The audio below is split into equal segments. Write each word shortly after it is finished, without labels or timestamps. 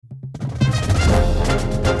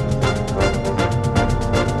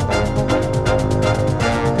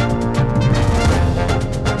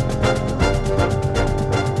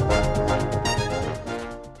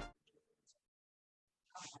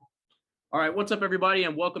right, what's up, everybody,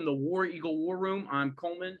 and welcome to War Eagle War Room. I'm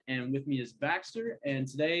Coleman, and with me is Baxter, and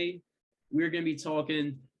today we're going to be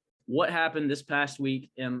talking what happened this past week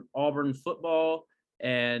in Auburn football,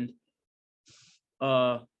 and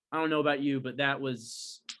I don't know about you, but that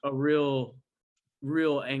was a real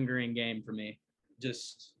angering game for me.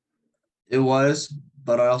 It was,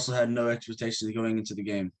 but I also had no expectations going into the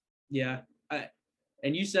game. Yeah,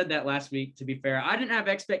 and you said that last week, to be fair. I didn't have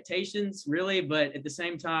expectations, really, but at the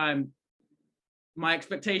same time, my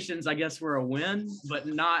expectations, I guess, were a win, but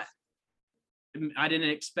I didn't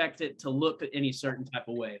expect it to look any certain type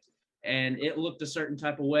of way. And it looked a certain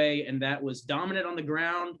type of way, and that was dominant on the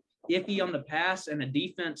ground, iffy on the pass, and a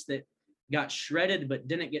defense that got shredded but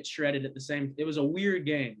didn't get shredded at the same. It was a weird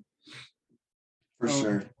game. For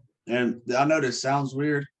sure. And I know this sounds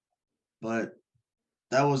weird, but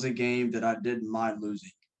that was a game that I didn't mind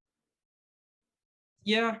losing.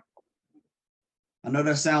 Yeah. I know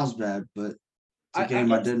that sounds bad, but it's a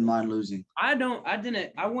game I didn't mind losing. I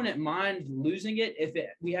wouldn't mind losing it if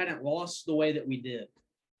we hadn't lost the way that we did.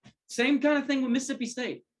 Same kind of thing with Mississippi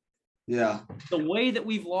State. Yeah. The way that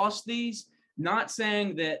we've lost these, not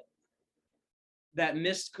saying that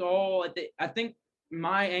missed call. I think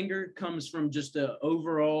my anger comes from just the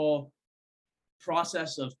overall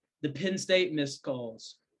process of the Penn State missed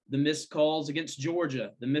calls, the missed calls against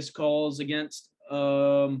Georgia, the missed calls against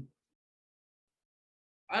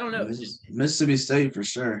I don't know. Mississippi State for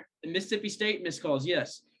sure. The Mississippi State missed calls,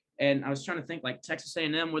 yes. And I was trying to think like Texas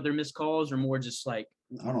A&M, were their missed calls or more just like.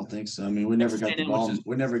 I don't think so. I mean, we never got the ball.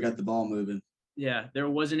 We never got the ball moving. Yeah, there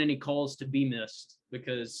wasn't any calls to be missed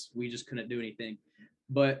because we just couldn't do anything.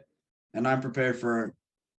 And I'm prepared for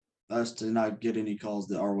us to not get any calls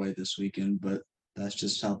our way this weekend, but that's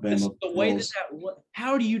just how Bama the way rolls.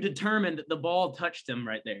 How do you determine that the ball touched him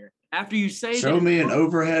right there? After you say show me an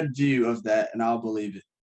overhead view of that and I'll believe it.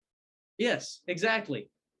 Yes, exactly.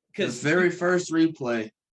 Because the very first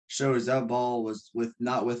replay shows that ball was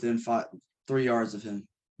not within 3 yards of him.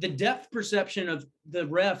 The depth perception of the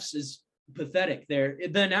refs is pathetic there.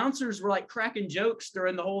 The announcers were like cracking jokes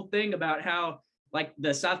during the whole thing about how like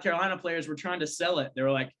the South Carolina players were trying to sell it. They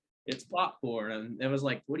were like, it's popcorn. And it was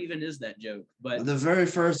like, what even is that joke? But the very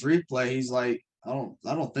first replay, he's like, I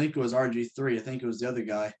don't think it was RG3. I think it was the other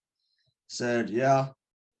guy. Said, yeah,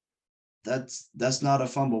 that's not a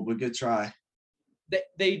fumble, but good try.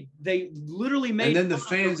 They literally made. And then the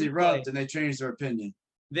fans erupt and they changed their opinion.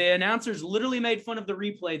 The announcers literally made fun of the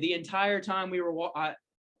replay the entire time we were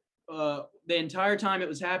the entire time it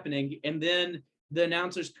was happening, and then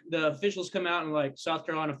the officials come out and like South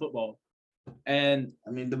Carolina football. And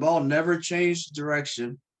I mean, the ball never changed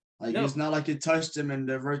direction. Like It's not like it touched him and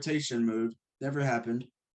the rotation moved. Never happened.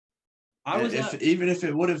 Even if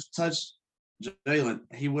it would have touched Jalen,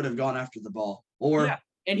 he would have gone after the ball. Or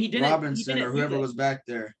and he didn't. Robinson or whoever was back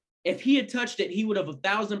there. If he had touched it, he would have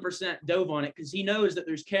 1,000% dove on it because he knows that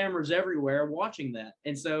there's cameras everywhere watching that.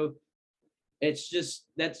 And so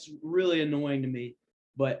that's really annoying to me.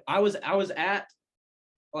 But I was at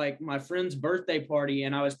like my friend's birthday party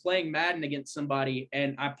and I was playing Madden against somebody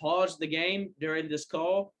and I paused the game during this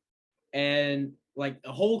call and like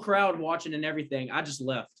a whole crowd watching and everything. I just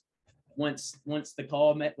left. Once the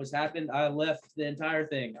call was happened, I left the entire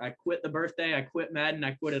thing. I quit the birthday. I quit Madden.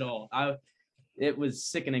 I quit it all. It was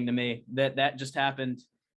sickening to me that just happened.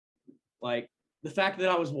 Like the fact that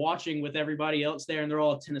I was watching with everybody else there and they're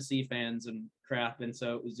all Tennessee fans and crap. And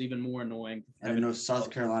so it was even more annoying. I didn't know South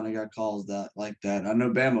Carolina got calls like that. I know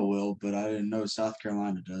Bama will, but I didn't know South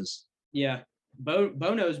Carolina does. Yeah. Bo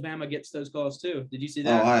knows Bama gets those calls too. Did you see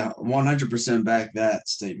that? Oh, I 100% back that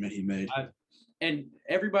statement he made. And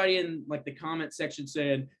everybody in like the comment section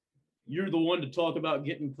said, you're the one to talk about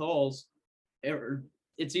getting calls.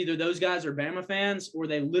 It's either those guys are Bama fans or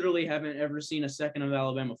they literally haven't ever seen a second of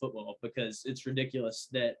Alabama football because it's ridiculous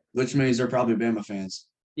that. Which means they're probably Bama fans.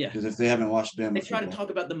 Yeah. Because if they haven't watched Bama they try to talk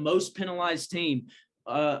about the most penalized team.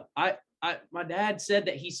 My dad said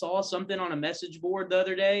that he saw something on a message board the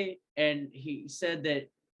other day and he said that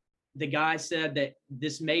the guy said that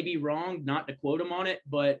this may be wrong, not to quote him on it,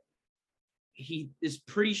 but he is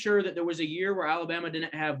pretty sure that there was a year where Alabama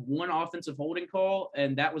didn't have one offensive holding call,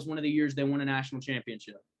 and that was one of the years they won a national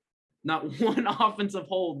championship. Not one offensive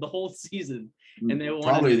hold the whole season, and they won.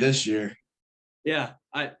 Probably this year. Yeah,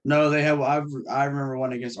 they have. I remember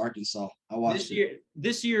one against Arkansas. I watched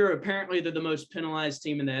this year. Apparently, they're the most penalized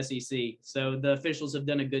team in the SEC. So the officials have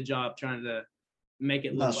done a good job trying to make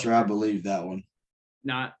it. Not sure I believe that one.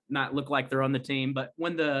 Not look like they're on the team, but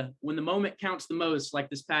when the moment counts the most, like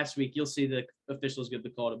this past week, you'll see the officials give the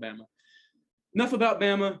call to Bama. Enough about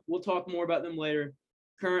Bama. We'll talk more about them later.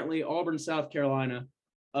 Currently, Auburn, South Carolina.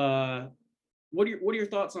 What are your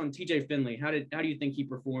thoughts on TJ Finley? How do you think he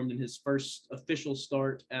performed in his first official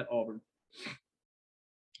start at Auburn?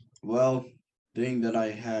 Well, being that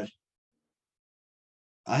I had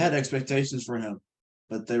expectations for him,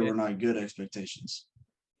 but they were not good expectations.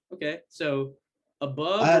 Okay, so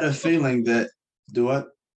above. I had a feeling that do what?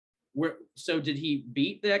 So did he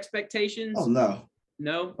beat the expectations? Oh no.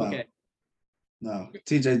 No? Okay. No.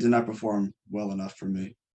 TJ did not perform well enough for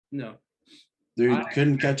me. No. Dude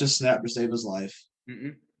couldn't catch a snap to save his life.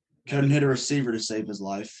 Couldn't hit a receiver to save his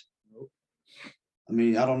life. Nope. I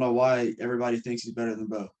mean, I don't know why everybody thinks he's better than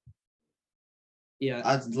Bo. Yeah.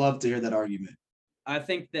 I'd love to hear that argument. I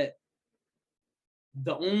think that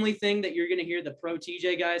the only thing that you're going to hear the pro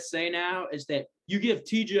TJ guys say now is that you give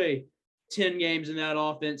TJ 10 games in that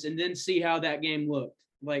offense and then see how that game looked.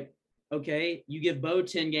 Like, okay, you give Bo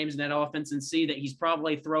 10 games in that offense and see that he's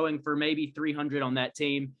probably throwing for maybe 300 on that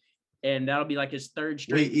team, and that'll be like his third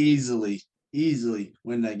straight. We easily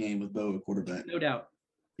win that game with Bo at quarterback. No doubt.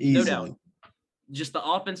 Easily. No doubt. Just the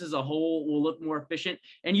offense as a whole will look more efficient.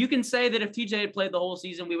 And you can say that if TJ had played the whole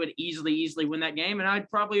season, we would easily win that game. And I'd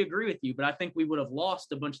probably agree with you, but I think we would have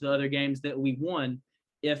lost a bunch of the other games that we won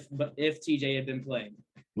if TJ had been playing.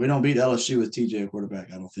 We don't beat LSU with TJ at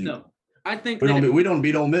quarterback, I don't think. No. I think we don't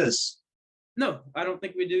beat Ole Miss. No, I don't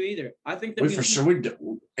think we do either. I think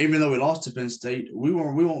that even though we lost to Penn State,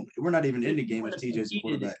 we're not even in the game if TJ's a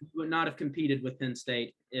quarterback. We would not have competed with Penn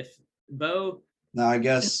State if Bo. No, I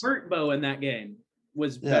guess hurt Bo in that game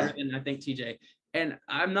was better than I think TJ. And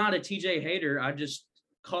I'm not a TJ hater. I just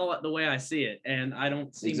call it the way I see it, and I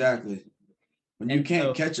don't see exactly. When you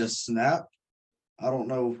can't catch a snap, I don't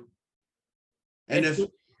know. And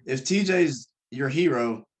if TJ's your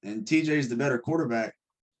hero and TJ's the better quarterback,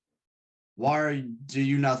 why do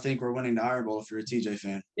you not think we're winning the Iron Bowl if you're a TJ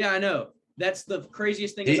fan? Yeah, I know. That's the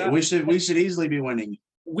craziest thing about it. We should easily be winning.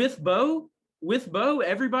 With Bo,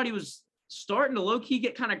 everybody was starting to low-key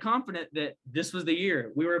get kind of confident that this was the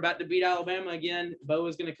year. We were about to beat Alabama again. Bo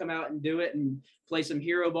was going to come out and do it and play some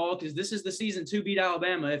hero ball because this is the season to beat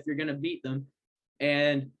Alabama if you're going to beat them.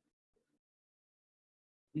 And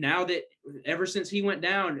now that ever since he went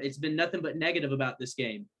down, it's been nothing but negative about this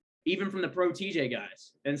game, even from the pro TJ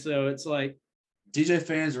guys. And so it's like TJ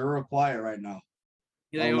fans are real quiet right now.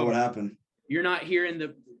 I don't know what happened. You're not hearing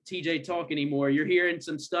the TJ talk anymore. You're hearing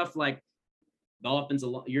some stuff like the offense.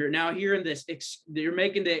 You're now hearing this. They're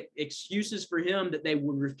making the excuses for him that they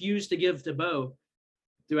would refuse to give to Bo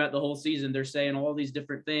throughout the whole season. They're saying all these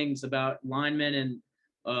different things about linemen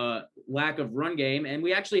and lack of run game. And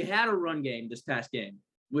we actually had a run game this past game,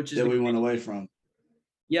 which is that we went away from.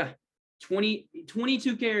 Yeah.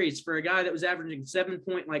 22 carries for a guy that was averaging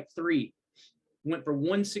 7.3, went for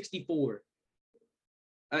 164.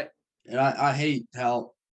 I hate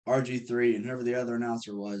how RG3 and whoever the other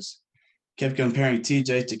announcer was kept comparing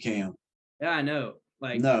TJ to Cam. Yeah, I know.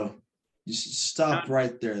 No, you should stop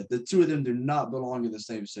right there. The two of them do not belong in the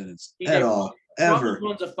same sentence at all. Ever.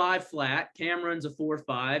 Runs a 5 flat. Cam runs a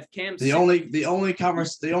 4.5. Cam's the only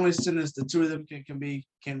sentence the two of them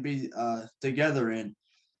can be together in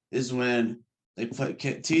is when they play.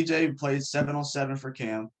 TJ played 7-on-7 for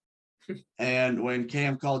Cam, and when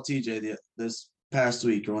Cam called TJ this past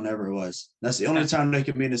week or whenever it was. That's the only time they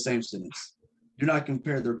can be in the same sentence. Do not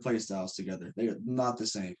compare their play styles together. They are not the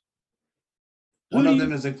same. One of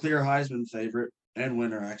them is a clear Heisman favorite and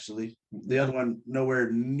winner, actually. The other one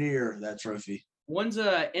nowhere near that trophy. One's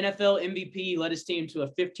a NFL MVP, led his team to a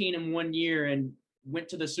 15-1 year and went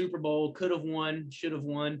to the Super Bowl, could have won, should have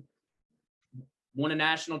won a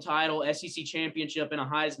national title, SEC championship, and a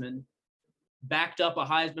Heisman, backed up a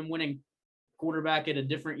Heisman winning quarterback at a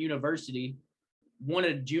different university, won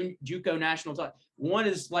a JUCO national title. One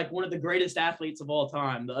is like one of the greatest athletes of all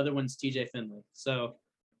time. The other one's TJ Finley. So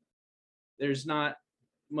there's not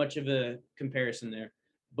much of a comparison there.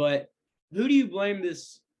 But who do you blame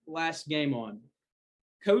this last game on?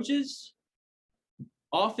 Coaches,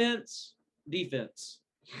 offense, defense,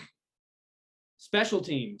 special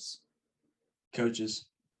teams. Coaches.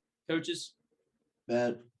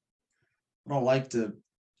 Bad. I don't like to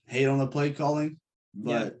hate on the play calling,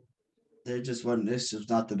 but there just wasn't. This is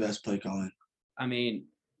not the best play calling. I mean,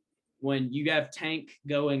 when you have Tank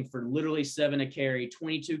going for literally 7 a carry,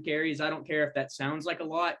 22 carries, I don't care if that sounds like a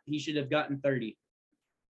lot. He should have gotten 30.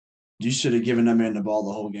 You should have given that man the ball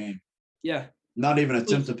the whole game. Yeah. Not even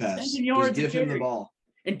attempt to pass. Just give him the ball.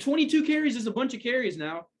 And 22 carries is a bunch of carries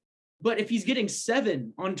now. But if he's getting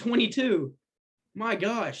 7 on 22, my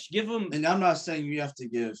gosh, give him. And I'm not saying you have to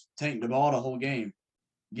give Tank the ball the whole game.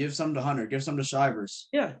 Give some to Hunter. Give some to Shivers.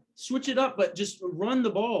 Yeah, switch it up, but just run the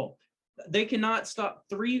ball. They cannot stop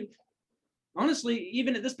 3 honestly,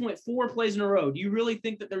 even at this point, 4 plays in a row, do you really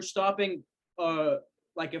think that they're stopping?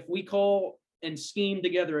 Like if we call and scheme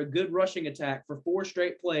together a good rushing attack for 4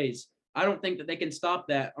 straight plays, I don't think that they can stop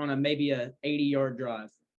that on maybe a 80-yard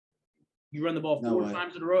drive. You run the ball 4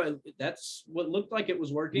 times in a row. That's what looked like it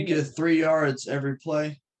was working. You get 3 yards every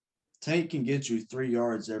play. Tank can get you 3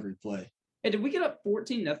 yards every play. Hey, did we get up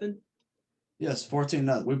 14-0? Yes,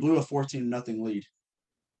 14-0. We blew a 14-0 lead.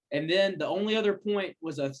 And then the only other point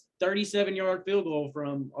was a 37-yard field goal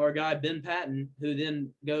from our guy Ben Patton, who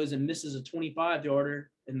then goes and misses a 25-yarder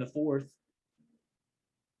in the 4th.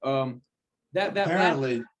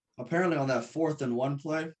 Apparently on that 4th and 1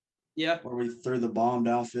 play, yeah, where we threw the bomb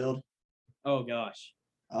downfield. Oh gosh.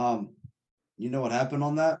 You know what happened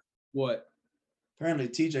on that? What? Apparently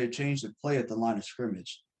TJ changed the play at the line of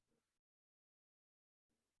scrimmage.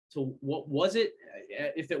 So what was it?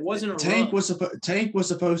 If it wasn't a Tank was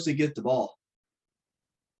supposed to get the ball.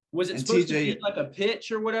 Was it supposed to be like a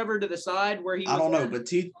pitch or whatever to the side where he? I don't know,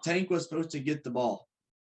 but Tank was supposed to get the ball,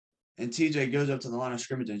 and TJ goes up to the line of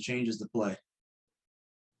scrimmage and changes the play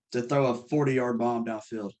to throw a 40-yard bomb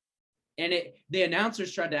downfield. And the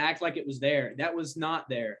announcers tried to act like it was there. That was not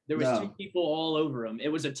there. There was 2 people all over him. It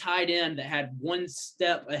was a tight end that had 1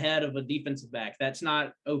 step ahead of a defensive back. That's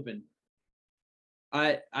not open.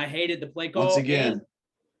 I hated the play call. Once again,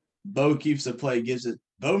 Bo keeps the play, gives it.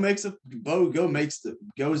 Bo makes the play, or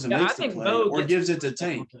gives it to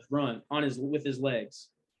Tank. Run with his legs.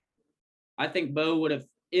 I think Bo would have,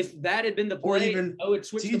 if that had been the play, or even Bo would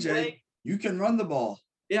switch TJ, the play. You can run the ball.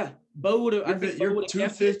 Yeah, Bo would have. I think you're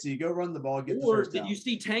 250. Go run the ball. Get the first down. Did you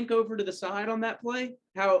see Tank over to the side on that play?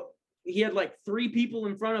 How he had like 3 people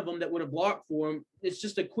in front of him that would have blocked for him. It's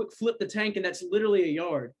just a quick flip the Tank, and that's literally a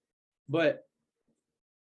yard. But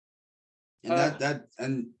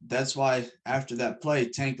and that's why after that play,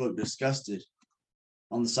 Tank looked disgusted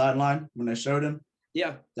on the sideline when they showed him.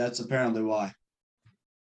 Yeah, that's apparently why.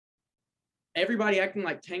 Everybody acting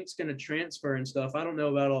like Tank's going to transfer and stuff. I don't know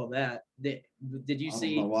about all that. Did you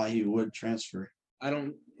see? I don't know why he would transfer.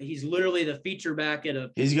 He's literally the feature back at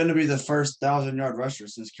a. He's going to be the first 1,000-yard rusher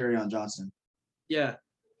since Kerryon Johnson. Yeah.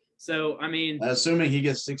 So, I mean. Assuming he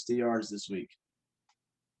gets 60 yards this week.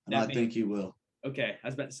 And I think he will. Okay. I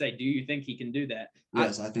was about to say, do you think he can do that?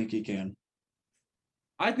 Yes, I think he can.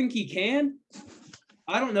 I think he can.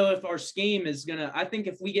 I don't know if our scheme is going to – I think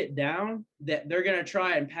if we get down, that they're going to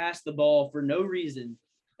try and pass the ball for no reason,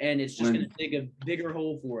 and it's just going to dig a bigger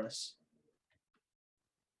hole for us.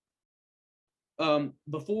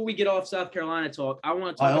 Before we get off South Carolina talk, I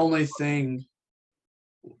want to talk –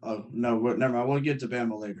 oh, no, never mind. We'll get to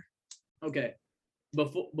Bama later. Okay.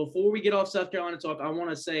 Before we get off South Carolina talk, I want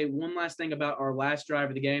to say one last thing about our last drive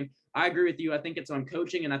of the game. I agree with you. I think it's on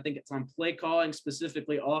coaching, and I think it's on play calling,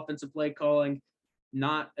 specifically offensive play calling,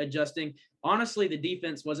 not adjusting. Honestly, the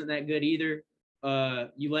defense wasn't that good either. I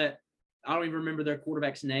don't even remember their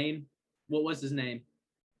quarterback's name. What was his name?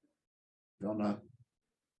 Don't know.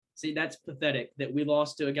 See, that's pathetic that we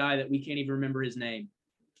lost to a guy that we can't even remember his name.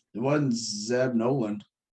 It wasn't Zeb Noland.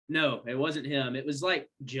 No, it wasn't him. It was like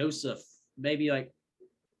Joseph. Maybe like,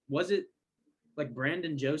 was it like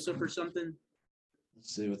Brandon Joseph or something?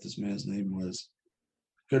 Let's see what this man's name was.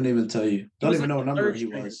 Couldn't even tell you. Don't even know what number he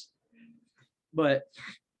was. But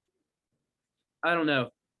I don't know.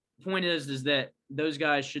 Point is that those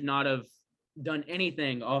guys should not have done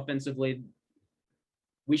anything offensively.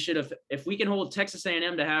 We should have, if we can hold Texas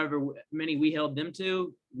A&M to however many we held them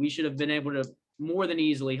to, we should have been able to more than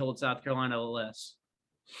easily hold South Carolina less.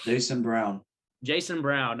 Jason Brown.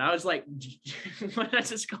 I was like, why did I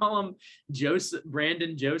just call him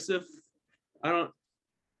Brandon Joseph?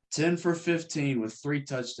 10 for 15 with 3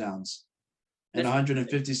 touchdowns and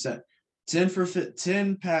 157.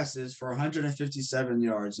 10 passes for 157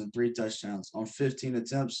 yards and 3 touchdowns on 15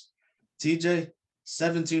 attempts. TJ,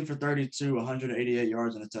 17 for 32, 188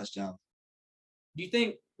 yards and a touchdown. Do you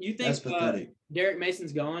think that's pathetic? Derek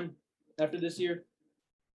Mason's gone after this year?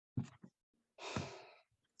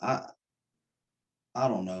 I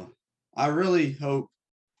don't know. I really hope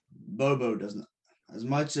Bobo doesn't. As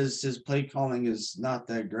much as his play calling is not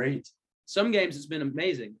that great. Some games it's been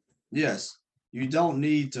amazing. Yes. You don't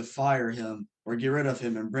need to fire him or get rid of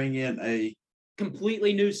him and bring in a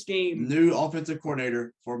completely new scheme. New offensive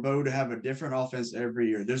coordinator for Bo to have a different offense every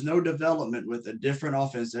year. There's no development with a different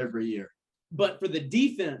offense every year. But for the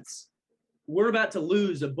defense, we're about to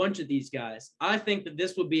lose a bunch of these guys. I think that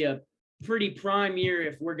this would be a pretty prime year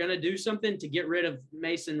if we're going to do something to get rid of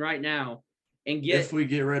Mason right now and get. If we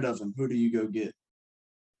get rid of him, who do you go get?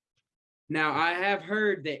 Now, I have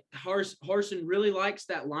heard that Harsin really likes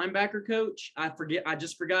that linebacker coach. I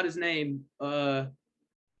just forgot his name.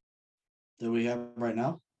 that we have right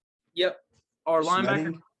now? Yep. Our linebacker.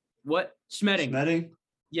 Schmedding? What? Schmedding. Schmedding?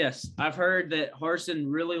 Yes. I've heard that Harsin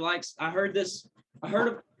really likes.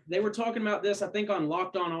 They were talking about this, I think, on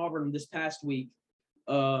Locked On Auburn this past week.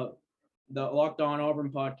 The Locked On Auburn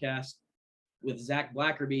podcast with Zach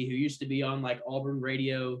Blackerby, who used to be on like Auburn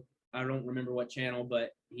radio. I don't remember what channel,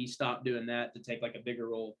 but he stopped doing that to take like a bigger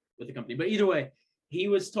role with the company. But either way, he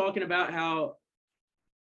was talking about how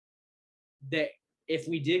that if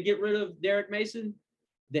we did get rid of Derek Mason,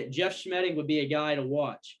 that Jeff Schmedding would be a guy to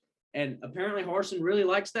watch. And apparently Harsin really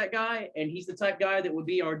likes that guy, and he's the type guy that would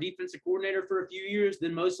be our defensive coordinator for a few years,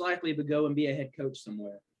 then most likely would go and be a head coach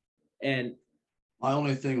somewhere. And my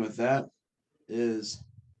only thing with that is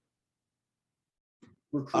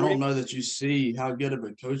recruiting. I don't know that you see how good of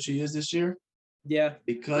a coach he is this year. Yeah.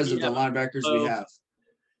 Because of the linebackers we have.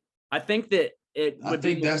 I think that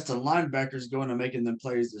that's the linebackers going to making them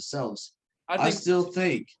players themselves. I still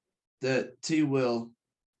think that T. Will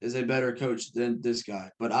is a better coach than this guy,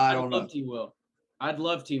 but I don't know. I'd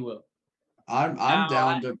love T. Will. I'm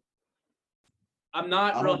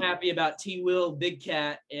not real happy about T. Will, Big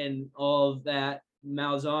Cat, and all of that.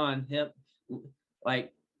 Malzahn, him.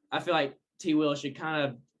 Like, I feel like T. Will should kind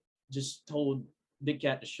of just told Big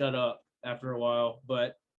Cat to shut up after a while,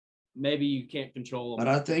 but maybe you can't control him.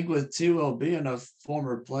 But I think with T. Will being a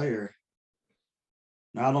former player,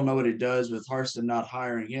 now I don't know what he does with Harsin not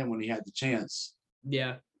hiring him when he had the chance.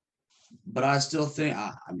 Yeah. But I still think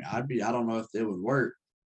I don't know if it would work,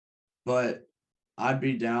 but I'd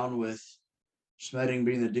be down with Schmedding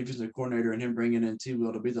being the defensive coordinator and him bringing in T.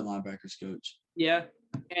 Will to be the linebackers coach. Yeah.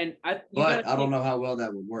 And I don't know how well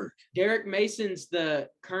that would work. Derek Mason's the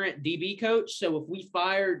current DB coach. So if we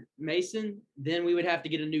fired Mason, then we would have to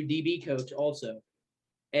get a new DB coach also.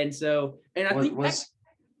 And so, and I think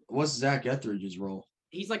what's Zach Etheridge's role?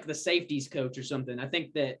 He's like the safeties coach or something. I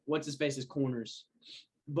think that what's his face is corners,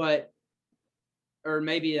 or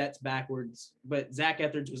maybe that's backwards. But Zach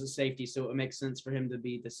Etheridge was a safety, so it makes sense for him to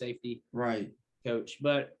be the safety coach.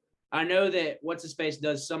 But I know that what's his face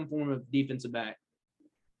does some form of defensive back.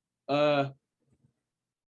 So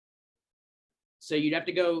you'd have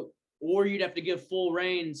to go, or you'd have to give full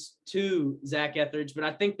reins to Zach Etheridge. But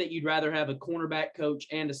I think that you'd rather have a cornerback coach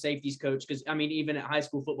and a safeties coach, because I mean, even at high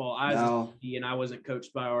school football, I was a safety and I wasn't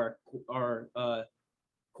coached by our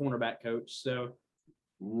cornerback coach. So,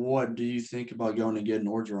 what do you think about going and getting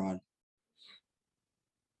Orgeron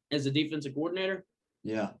as a defensive coordinator?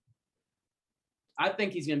 Yeah, I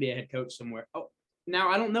think he's going to be a head coach somewhere. Oh, now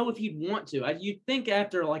I don't know if he'd want to. You'd think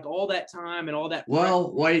after like all that time and all that.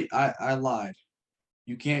 Well, wait, I lied.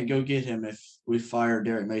 You can't go get him if we fire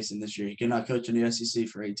Derek Mason this year. He cannot coach in the SEC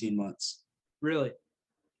for 18 months. Really?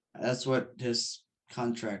 That's what his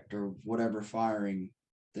contract or whatever firing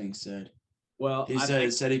thing said. Well, he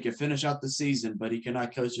said he could finish out the season, but he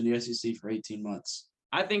cannot coach in the SEC for 18 months.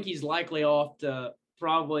 I think he's likely off to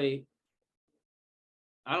probably,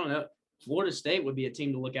 I don't know, Florida State would be a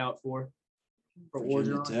team to look out for.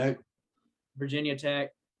 Virginia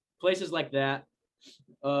Tech, places like that.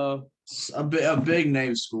 A big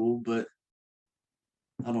name school, but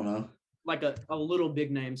I don't know. Like a little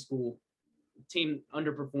big name school, team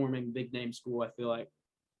underperforming big name school. I feel like.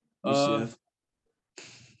 UCF.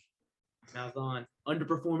 Malzahn,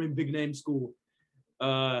 underperforming big name school.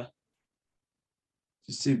 You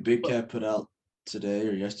see, Big Cat put out today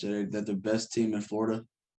or yesterday that the best team in Florida,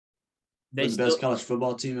 the best college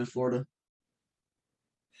football team in Florida.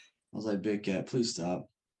 I was like, Big Cat, please stop.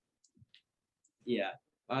 Yeah,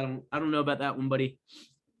 I don't know about that one, buddy.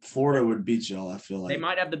 Florida would beat y'all, I feel like. They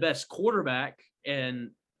might have the best quarterback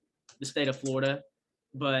in the state of Florida,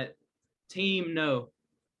 but team, no.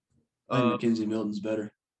 I think Mackenzie Milton's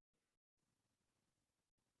better.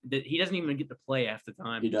 He doesn't even get to play half the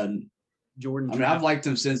time. He doesn't. Jordan. I mean, I've liked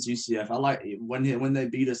him since UCF. I like when they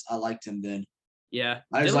beat us. I liked him then. Yeah,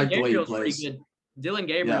 I just like the way he plays. Pretty good. Dylan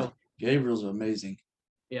Gabriel. Yeah, Gabriel's amazing.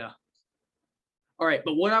 Yeah. All right,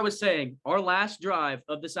 but what I was saying, our last drive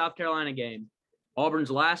of the South Carolina game,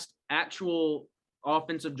 Auburn's last actual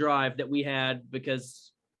offensive drive that we had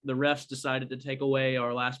because the refs decided to take away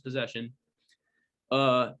our last possession,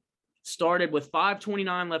 started with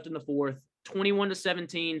 5:29 left in the fourth,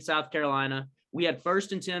 21-17 South Carolina. We had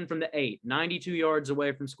 1st and 10 from the 8, 92 yards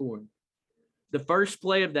away from scoring. The first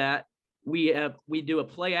play of that, we do a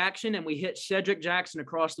play action and we hit Cedric Jackson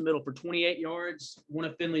across the middle for 28 yards, one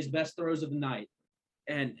of Finley's best throws of the night.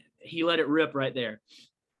 And he let it rip right there.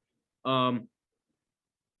 Then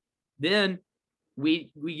we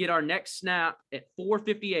get our next snap at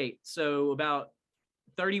 4:58. So about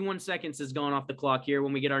 31 seconds has gone off the clock here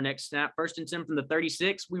when we get our next snap. 1st and 10 from the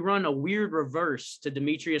 36. We run a weird reverse to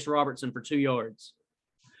Demetrius Robertson for 2 yards.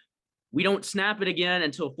 We don't snap it again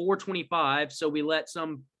until 4:25, so we let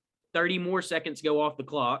some 30 more seconds go off the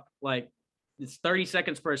clock. Like, it's 30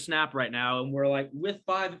 seconds per snap right now, and we're like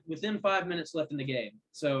within 5 minutes left in the game.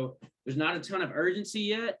 So there's not a ton of urgency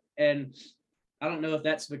yet, and I don't know if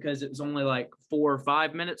that's because it was only like 4 or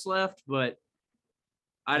 5 minutes left, but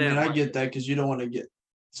I get that because you don't want to get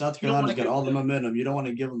South Carolina's got all the momentum. You don't want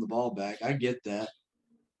to give them the ball back. I get that.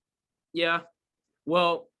 Yeah.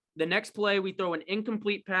 Well, the next play, we throw an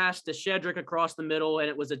incomplete pass to Shedrick across the middle, and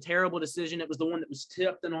it was a terrible decision. It was the one that was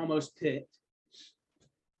tipped and almost picked.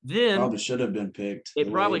 Then probably should have been picked.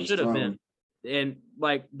 It probably should have been. And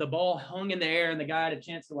like the ball hung in the air and the guy had a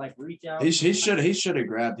chance to like reach out. He should have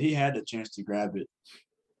grabbed. He had a chance to grab it.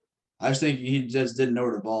 I was thinking he just didn't know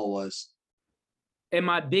where the ball was. And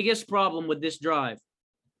my biggest problem with this drive,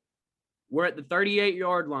 we're at the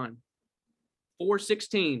 38-yard line.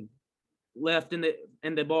 4:16 left in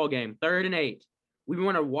the ball game. 3rd and 8. We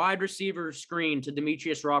run a wide receiver screen to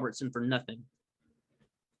Demetrius Robertson for nothing.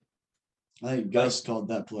 I think Gus called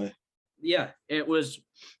that play. Yeah, it was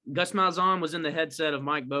Gus Malzahn was in the headset of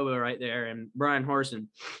Mike Bobo right there and Brian Harsin.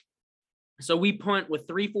 So we punt with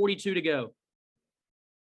 3:42 to go.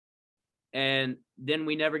 And then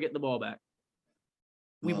we never get the ball back.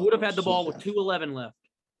 We would have had the ball with 2:11 left.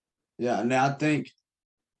 Yeah, and I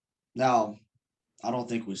don't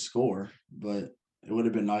think we score, but it would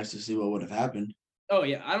have been nice to see what would have happened. Oh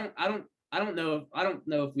yeah, I don't know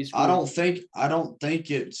if we scored. I don't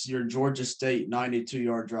think it's your Georgia State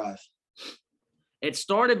 92-yard drive. It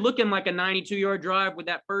started looking like a 92-yard drive with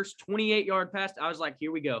that first 28-yard pass. I was like,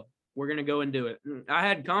 here we go. We're going to go and do it. I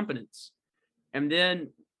had confidence. And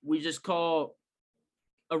then we just call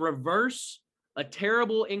a reverse, a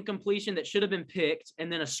terrible incompletion that should have been picked,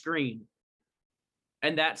 and then a screen.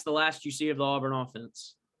 And that's the last you see of the Auburn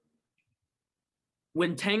offense.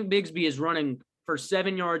 When Tank Bigsby is running for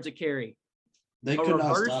 7 yards a carry. They could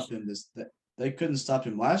not stop him. They couldn't stop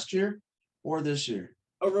him last year or this year.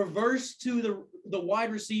 A reverse to the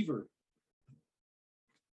wide receiver.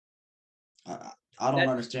 I don't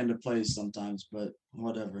understand the plays sometimes, but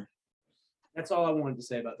whatever. That's all I wanted to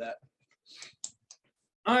say about that.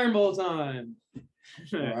 Iron Bowl time.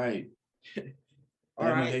 All right. All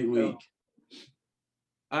right. Hate week.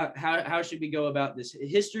 How should we go about this?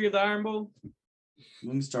 History of the Iron Bowl? We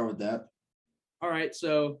can start with that. All right.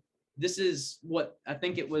 So this is what I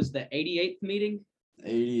think it was the 88th meeting.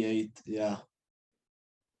 88th, yeah.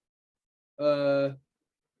 88th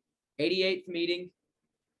meeting.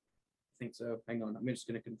 I think so. Hang on. I'm just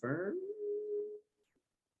going to confirm.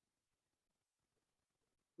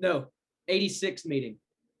 No, 86th meeting.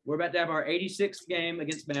 We're about to have our 86th game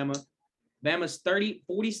against Bama. Bama's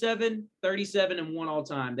 47, 37, and 1 all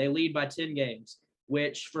time. They lead by 10 games,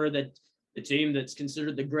 which for the team that's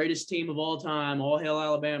considered the greatest team of all time, all hail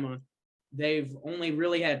Alabama, they've only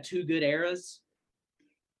really had 2 good eras.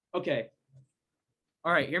 Okay.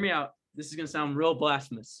 All right, hear me out. This is going to sound real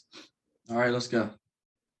blasphemous. All right, let's go.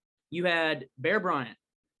 You had Bear Bryant,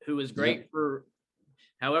 who was great for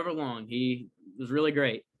however long. He was really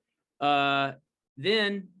great.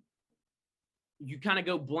 Then you kind of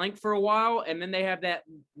go blank for a while, and then they have that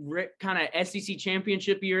kind of SEC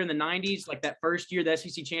championship year in the 90s, like that first year the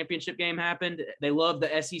SEC championship game happened. They love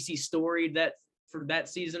the SEC story for that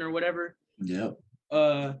season or whatever. Yep.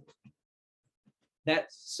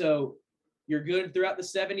 So you're good throughout the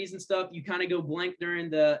 70s and stuff. You kind of go blank during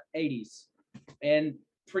the 80s and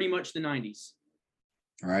pretty much the 90s.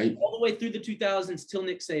 All right. All the way through the 2000s till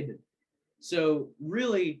Nick Saban. So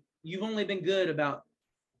really, you've only been good about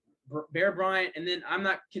Bear Bryant, and then I'm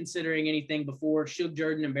not considering anything before Shug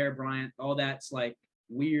Jordan and Bear Bryant. All that's like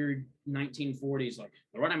weird 1940s, like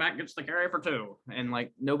the running back gets the carry for 2, and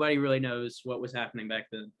like nobody really knows what was happening back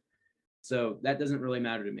then. So that doesn't really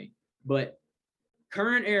matter to me. But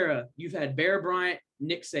current era, you've had Bear Bryant,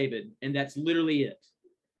 Nick Saban, and that's literally it.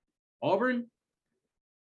 Auburn,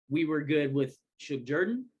 we were good with Shug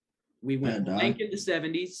Jordan. We went blank in the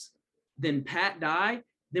 70s. Then Pat Dye.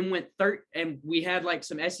 Then went third, and we had like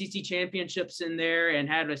some SEC championships in there and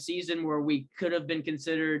had a season where we could have been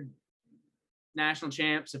considered national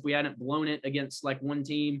champs if we hadn't blown it against like one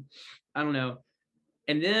team. I don't know.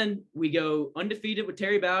 And then we go undefeated with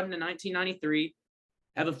Terry Bowden in 1993,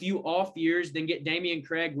 have a few off years, then get Damian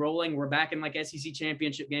Craig rolling. We're back in like SEC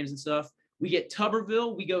championship games and stuff. We get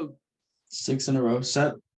Tuberville. We go 6 in a row.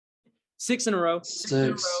 6 in a row. 6 in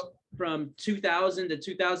a row from 2000 to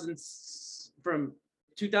 2000, from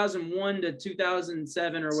 2001 to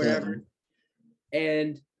 2007 or whatever.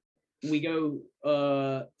 And We go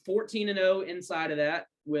 14-0 inside of that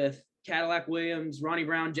with Cadillac Williams, Ronnie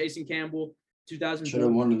Brown, Jason Campbell, 2004. Should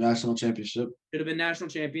have won the national championship. Should have been national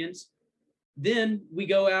champions. Then we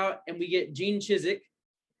go out and we get Gene Chizik.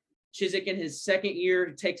 Chizik in his second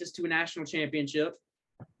year takes us to a national championship.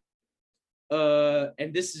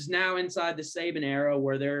 And this is now inside the Saban era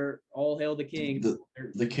where they're all hail the king.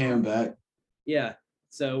 The Cam back. Yeah.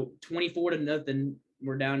 So 24-0,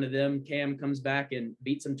 we're down to them. Cam comes back and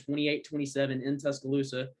beats them 28-27 in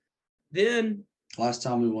Tuscaloosa. Then last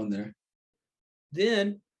time we won there.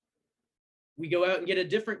 Then we go out and get a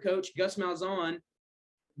different coach, Gus Malzahn,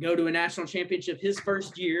 go to a national championship his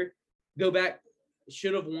first year, go back,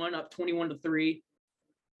 should have won up 21-3.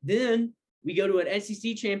 Then we go to an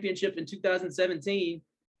SEC championship in 2017.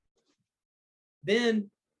 Then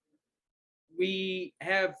we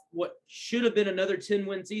have what should have been another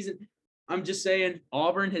 10-win season. I'm just saying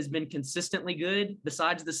Auburn has been consistently good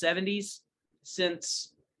besides the 70s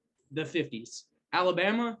since the 50s.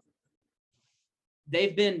 Alabama,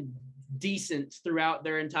 they've been decent throughout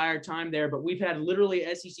their entire time there, but we've had literally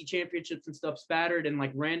SEC championships and stuff spattered and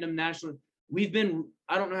like random national. I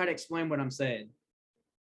don't know how to explain what I'm saying.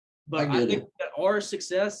 But I think that our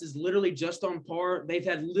success is literally just on par. They've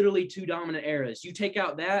had literally 2 dominant eras. You take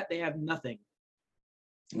out that, they have nothing.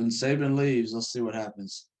 When Saban leaves, let's see what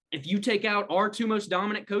happens. If you take out our 2 most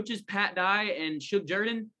dominant coaches, Pat Dye and Shug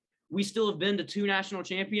Jordan, we still have been to 2 national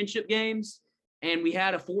championship games, and we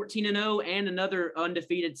had a 14-0 and another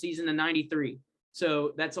undefeated season in '93.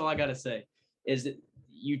 So that's all I got to say is that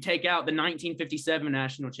you take out the 1957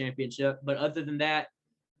 national championship, but other than that,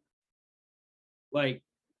 like,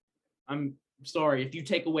 I'm sorry, if you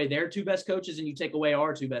take away their 2 best coaches and you take away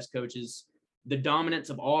our 2 best coaches, the dominance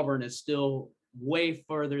of Auburn is still way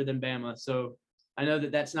further than Bama. So I know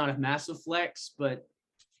that that's not a massive flex, but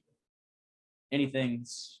anything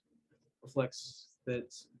reflects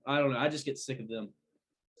that. I don't know. I just get sick of them.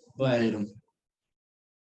 But I hate them.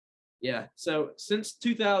 Yeah. So since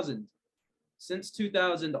 2000,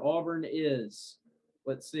 Auburn is,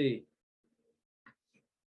 let's see.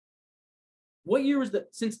 What year was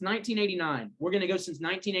that? Since 1989. We're going to go since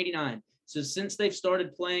 1989. So since they've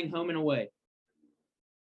started playing home and away.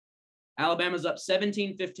 Alabama's up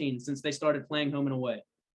 17-15 since they started playing home and away.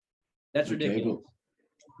 That's ridiculous.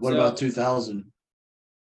 What about 2000?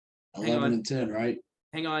 11-10, right?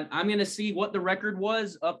 Hang on. I'm going to see what the record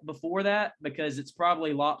was up before that because it's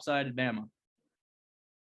probably lopsided Bama.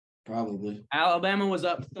 Probably. Alabama was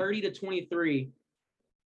up 30-23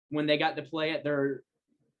 when they got to play at their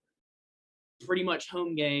pretty much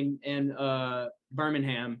home game in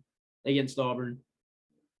Birmingham against Auburn.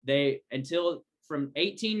 Until from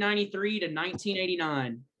 1893 to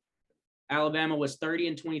 1989, Alabama was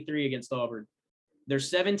 30-23 against Auburn. They're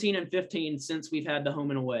 17-15 since we've had the home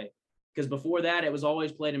and away. Because before that, it was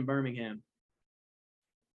always played in Birmingham.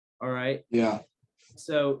 All right. Yeah.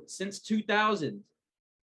 So since 2000,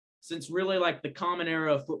 since really like the common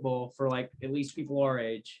era of football for like at least people our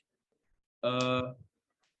age, let's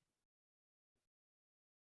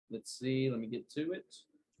see. Let me get to it.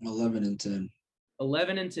 11-10.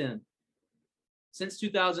 11-10. Since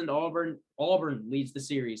 2000, Auburn leads the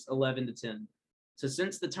series 11-10. So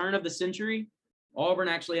since the turn of the century, Auburn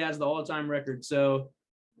actually has the all-time record. So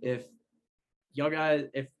if y'all guys,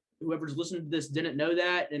 if whoever's listening to this didn't know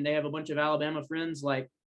that and they have a bunch of Alabama friends,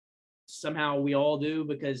 like somehow we all do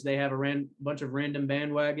because they have a bunch of random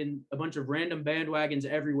bandwagons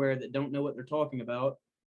everywhere that don't know what they're talking about,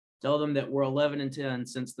 tell them that we're 11-10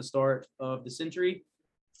 since the start of the century.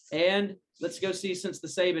 And let's go see since the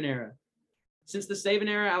Saban era. Since the Saban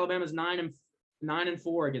era, Alabama's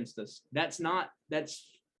 9-4 against us. That's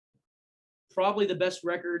probably the best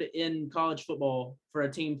record in college football for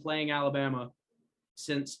a team playing Alabama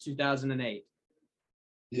since 2008.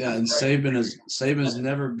 Yeah, and Saban's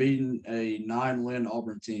never beaten a 9-win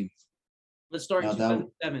Auburn team. Let's start in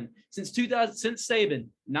 2007. Since Saban,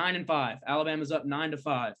 9-5. Alabama's up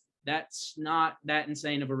 9-5. That's not that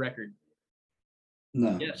insane of a record.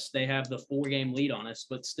 No. Yes, they have the 4-game lead on us,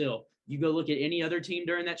 but still, you go look at any other team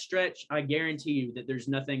during that stretch, I guarantee you that there's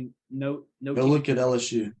nothing, no. Go look at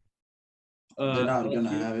LSU. They're not going to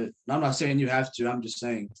LSU. have it. I'm not saying you have to. I'm just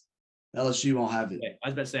saying LSU won't have it. Okay. I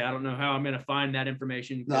was about to say, I don't know how I'm going to find that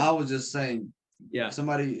information. No, I was just saying. Yeah. If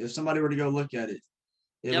somebody were to go look at it,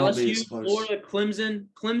 it LSU, won't be as close. Florida,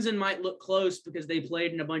 Clemson might look close because they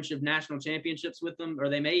played in a bunch of national championships with them, or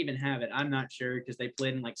they may even have it. I'm not sure because they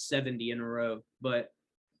played in like 70 in a row. But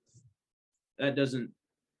that doesn't.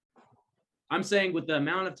 I'm saying with the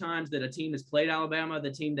amount of times that a team has played Alabama,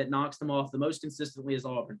 the team that knocks them off the most consistently is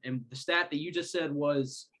Auburn. And the stat that you just said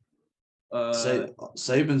was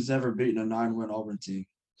Saban's never beaten a 9-win Auburn team.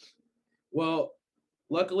 Well,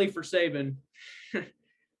 luckily for Saban,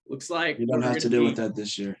 looks like you don't have to deal with that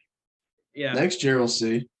this year. Yeah. Next year we'll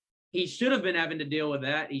see. He should have been having to deal with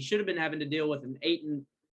that. He should have been having to deal with an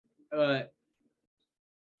 8-3.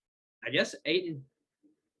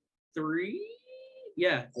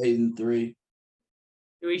 Yeah. 8-3.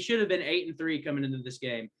 We should have been 8-3 coming into this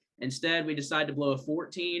game. Instead, we decided to blow a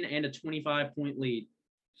 14 and a 25-point lead.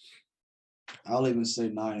 I'll even say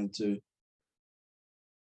 9-2.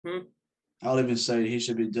 I'll even say he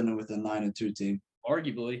should be dealing with a 9-2 team.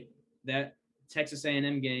 Arguably, that Texas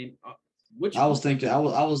A&M game. I was thinking you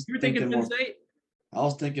were thinking Penn State? I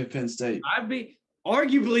was thinking Penn State. I'd be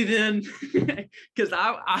arguably then, because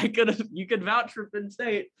you could vouch for Penn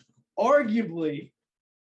State. Arguably,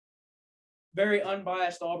 very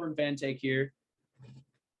unbiased Auburn fan take here.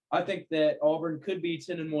 I think that Auburn could be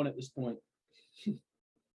 10-1 at this point.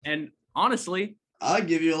 And honestly, I'd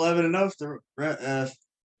give you 11-0 if the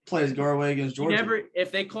plays go away against Georgia.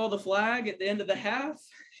 If they call the flag at the end of the half,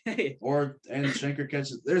 hey. And Schenker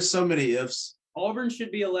catches. There's so many ifs. Auburn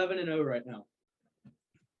should be 11-0 right now.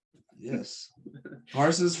 Yes.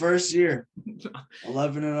 Carson's first year,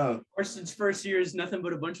 11-0. Carson's first year is nothing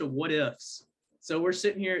but a bunch of what ifs. So we're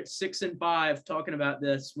sitting here at 6-5 talking about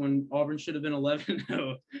this when Auburn should have been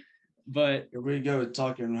 11-0. But here we go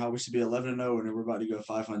talking how we should be 11-0 and we're about to go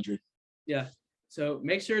 500. Yeah. So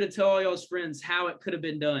make sure to tell all y'all's friends how it could have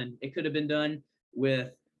been done. It could have been done with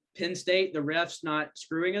Penn State, the refs not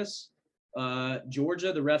screwing us.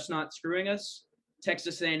 Georgia, the refs not screwing us.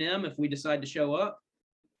 Texas A&M, if we decide to show up.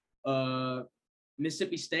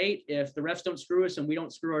 Mississippi State, if the refs don't screw us and we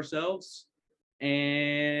don't refs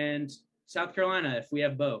and South Carolina, if we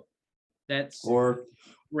have both. Or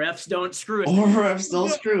refs don't screw us. Or refs don't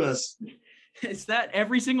screw us. Is that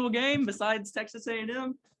every single game besides Texas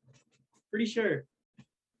A&M? Pretty sure.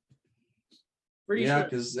 Yeah,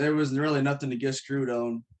 because there was really nothing to get screwed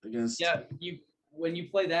on against. Yeah, when you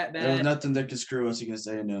play that bad, there was nothing that could screw us against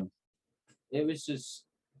A&M. It was just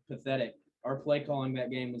pathetic. Our play calling that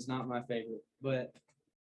game was not my favorite. But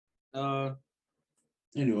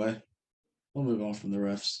anyway, we'll move on from the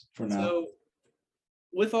refs for now. So,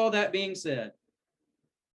 with all that being said,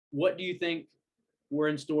 what do you think we're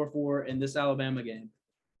in store for in this Alabama game?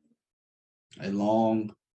 A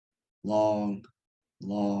long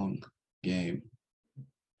game.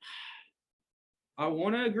 I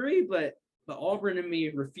want to agree, but the Auburn in me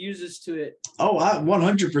refuses to it. Oh,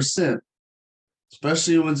 100%.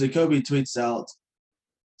 Especially when Jacoby tweets out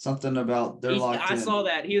something about they're locked in. I saw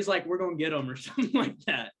that. He was like, we're going to get them or something like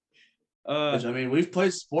that. Which, I mean, we've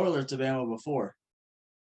played spoiler to Bama before.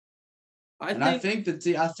 I think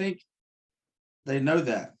they know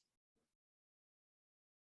that.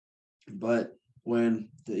 But when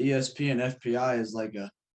the ESPN FPI is like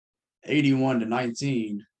a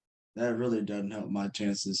 81-19, that really doesn't help my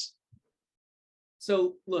chances.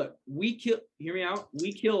 So look, hear me out.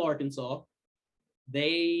 We kill Arkansas.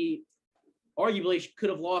 They arguably could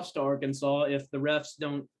have lost to Arkansas if the refs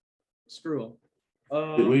don't screw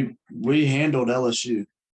them. We handled LSU.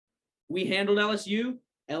 We handled LSU.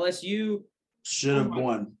 LSU should have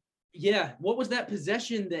won. Yeah. What was that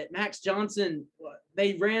possession that Max Johnson,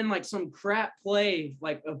 they ran like some crap play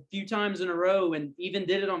like a few times in a row and even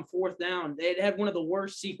did it on 4th down. They had one of the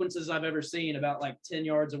worst sequences I've ever seen, about like 10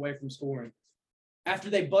 yards away from scoring. After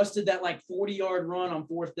they busted that like 40-yard run on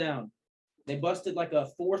 4th down. They busted like a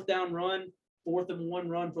 4th down run, 4th and 1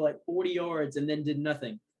 run for like 40 yards and then did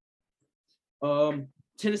nothing.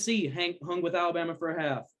 Tennessee hung with Alabama for a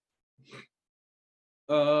half.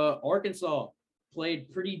 Arkansas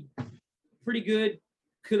played pretty good.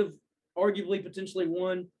 Could have arguably potentially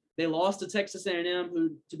won. They lost to Texas A&M,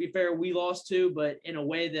 who, to be fair, we lost to, but in a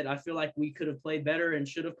way that I feel like we could have played better and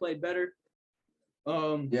should have played better.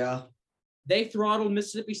 Yeah. They throttled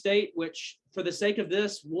Mississippi State, which, for the sake of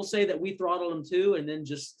this, we'll say that we throttled them too, and then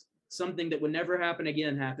just something that would never happen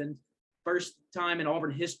again happened. First time in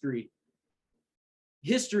Auburn history.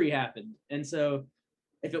 History happened. And so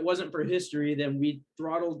if it wasn't for history, then we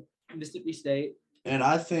throttled Mississippi State. And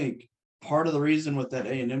I think part of the reason with that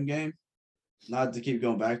A&M game, not to keep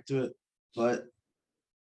going back to it, but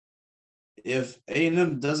if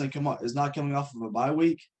A&M is not coming off of a bye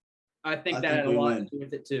week, I think that had a lot to do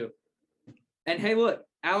with it too. And hey, look,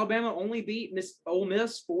 Alabama only beat Ole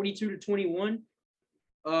Miss 42-21.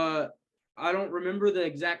 I don't remember the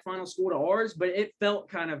exact final score to ours, but it felt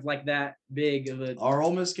kind of like that big of a. Our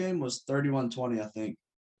Ole Miss game was 31-20, I think.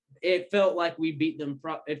 It felt like we beat them.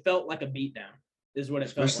 It felt like a beatdown, is what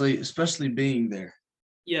it felt like. Especially being there.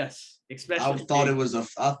 Yes, especially. I thought it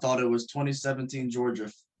was 2017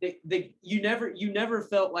 Georgia you never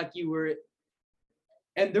felt like you were.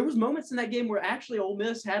 And there was moments in that game where actually Ole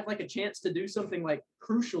Miss had like a chance to do something like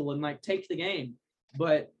crucial and like take the game,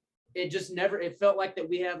 but it just never. It felt like that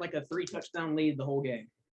we had like a 3 touchdown lead the whole game.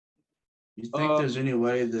 You think there's any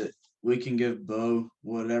way that we can give Bo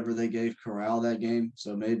whatever they gave Corral that game,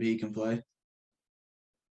 so maybe he can play?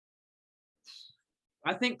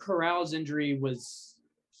 I think Corral's injury was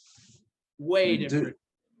way different.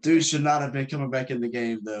 Dude should not have been coming back in the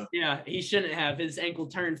game, though. Yeah, he shouldn't have. His ankle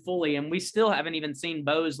turned fully, and we still haven't even seen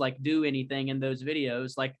Bo's like do anything in those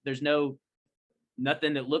videos. Like, there's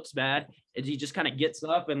nothing that looks bad. He just kind of gets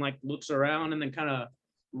up and like looks around and then kind of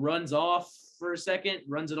runs off for a second,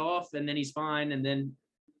 runs it off, and then he's fine. And then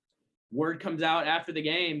word comes out after the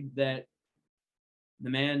game that the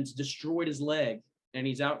man's destroyed his leg and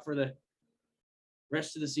he's out for the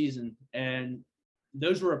rest of the season. And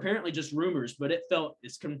those were apparently just rumors, but it felt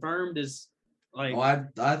as confirmed as like. Oh,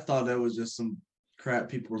 I thought that was just some crap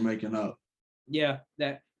people were making up. Yeah,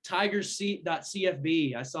 that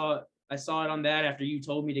Tigerseat.cfb. I saw it on that after you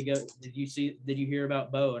told me to go. Did you hear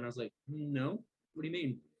about Bo? And I was like, no. What do you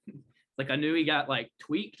mean? Like, I knew he got like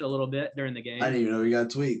tweaked a little bit during the game. I didn't even know he got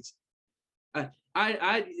tweaked.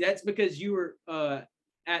 I that's because you were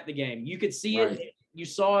at the game. You could see it. You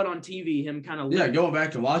saw it on TV, him kind of. Yeah, going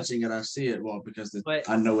back and watching it, I see it. Well, because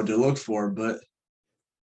I know what to look for, but.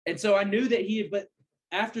 And so I knew that but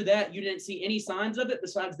after that, you didn't see any signs of it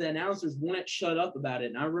besides the announcers wouldn't shut up about it.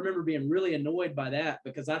 And I remember being really annoyed by that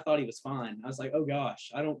because I thought he was fine. I was like, oh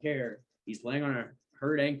gosh, I don't care. He's playing on a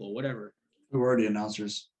hurt ankle, whatever. Who were the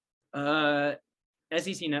announcers?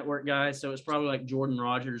 SEC Network guys. So it's probably like Jordan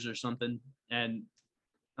Rogers or something. And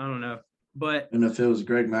I don't know. But. And if it was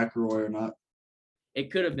Greg McElroy or not. It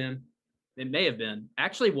could have been. It may have been.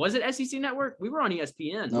 Actually, was it SEC Network? We were on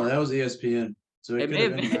ESPN. No, that was ESPN. So it may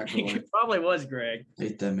have been. It probably was Greg.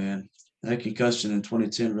 Hate that man. That concussion in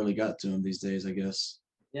 2010 really got to him these days, I guess.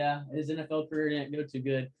 Yeah, his NFL career didn't go too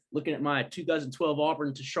good. Looking at my 2012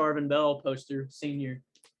 Auburn Tasharvin Bell poster, senior.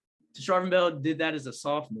 Tasharvin Bell did that as a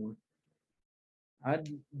sophomore. I'd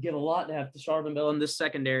give a lot to have Tasharvin Bell in this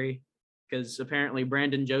secondary because apparently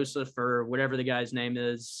Brandon Joseph or whatever the guy's name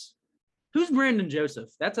is. Who's Brandon Joseph?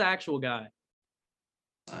 That's an actual guy.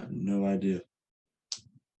 I have no idea.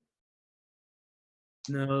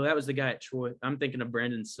 No, that was the guy at Troy. I'm thinking of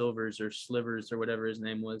Brandon Silvers or Slivers or whatever his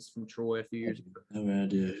name was from Troy a few years ago. No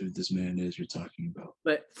idea who this man is you're talking about.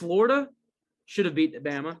 But Florida should have beat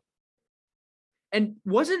Bama. And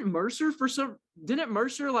wasn't Mercer didn't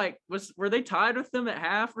Mercer were they tied with them at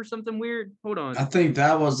half or something weird? Hold on. I think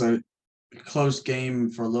that was a close game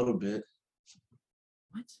for a little bit.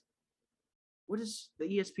 What is the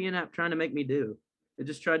ESPN app trying to make me do? It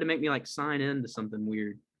just tried to make me sign in to something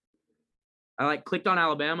weird. I clicked on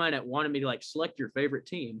Alabama and it wanted me to select your favorite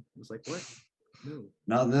team. I was like, what? No.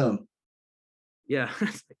 Not them. Yeah,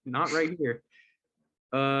 not right here.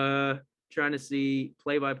 Trying to see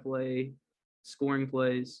play-by-play, scoring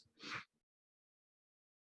plays.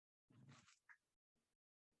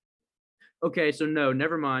 Okay, so no,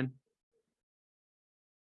 never mind.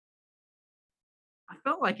 I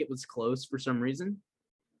felt like it was close for some reason.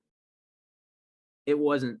 It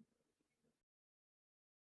wasn't.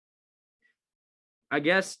 I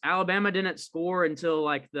guess Alabama didn't score until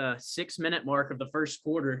the 6-minute mark of the first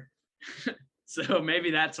quarter. So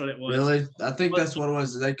maybe that's what it was. Really? I think that's what it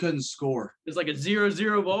was. They couldn't score. It's like a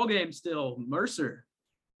 0-0 ball game still. Mercer.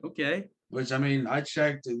 Okay. Which, I mean, I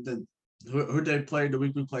checked who they played the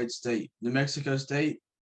week we played State. New Mexico State.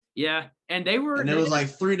 Yeah. And they were. And it was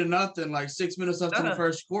 3-0, 6 minutes left in the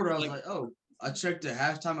first quarter. I was like, oh, I checked at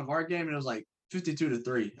halftime of our game and it was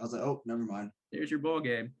 52-3. I was like, oh, never mind. There's your ball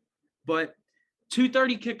game. But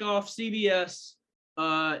 2:30 kickoff, CBS,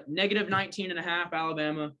 -19.5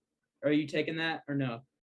 Alabama. Are you taking that or no?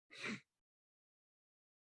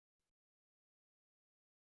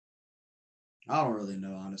 I don't really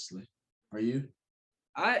know, honestly. Are you?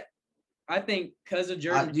 I think because of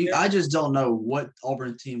Jordan. I just don't know what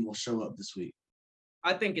Auburn team will show up this week.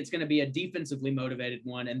 I think it's going to be a defensively motivated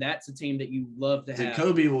one, and that's a team that you love to have.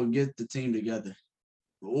 Jacoby will get the team together.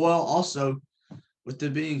 Well, also, with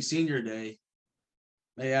it being senior day,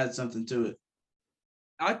 may add something to it.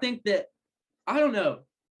 I think that I don't know.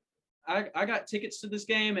 I got tickets to this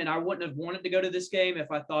game, and I wouldn't have wanted to go to this game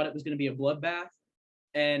if I thought it was going to be a bloodbath.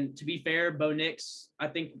 And to be fair, Bo Nix, I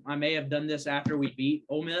think I may have done this after we beat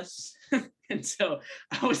Ole Miss. And so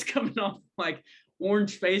I was coming off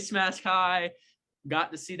orange face mask high,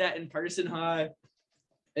 got to see that in person high.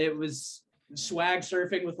 It was swag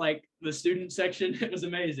surfing with the student section. It was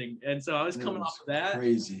amazing. And so I was coming off of that.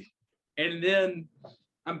 Crazy. And then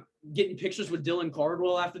I'm getting pictures with Dylan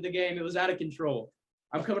Cardwell after the game. It was out of control.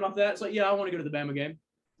 I'm coming off that. It's like, yeah, I want to go to the Bama game.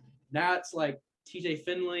 Now it's like TJ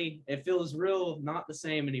Finley. It feels real, not the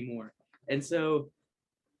same anymore. And so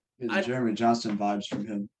it's Jeremy Johnson vibes from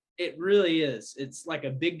him. It really is. It's like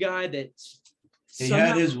a big guy that he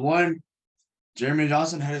had his one. Jeremy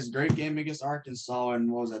Johnson had his great game against Arkansas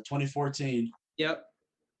in, what was that, 2014? Yep.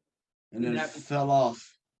 And then fell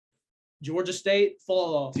off. Georgia State,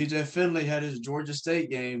 fall off. TJ Finley had his Georgia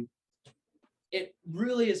State game. It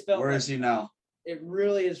really has felt. Where is he now? It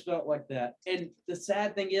really has felt like that. And the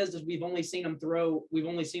sad thing is we've only seen him throw. We've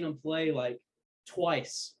only seen him play like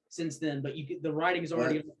twice since then. But the writing's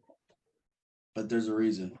already. But there's a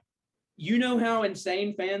reason. You know how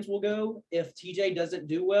insane fans will go if TJ doesn't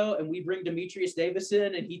do well and we bring Demetrius Davis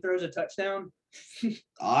in and he throws a touchdown?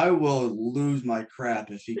 I will lose my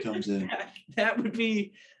crap if he comes in. That would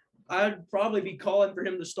be – I'd probably be calling for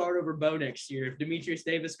him to start over Bo next year if Demetrius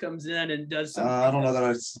Davis comes in and does something. I don't know that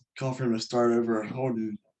I'd call for him to start over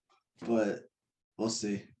Holden, but we'll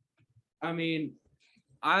see. I mean,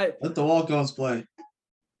 let the walk-ons play.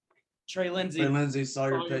 Trey Lindsey,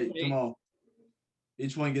 Sawyer Pate. Come on.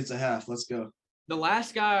 Each one gets a half. Let's go. The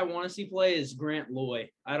last guy I want to see play is Grant Loy.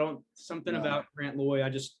 About Grant Loy.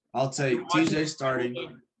 I'll take TJ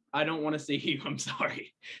starting. I don't want to see you. I'm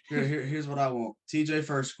sorry. Here's what I want. TJ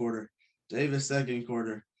first quarter, Davis second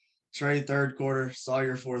quarter, Trey third quarter,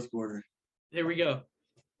 Sawyer fourth quarter. There we go.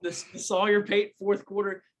 The Sawyer Pate fourth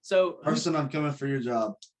quarter. So Person, I'm coming for your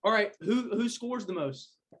job. All right. Who scores the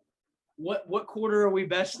most? What quarter are we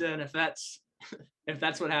best in if that's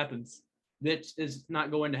what happens? That is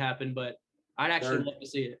not going to happen, but I'd actually love to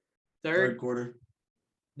see it. Third quarter.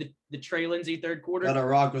 The Trey Lindsey third quarter. Gotta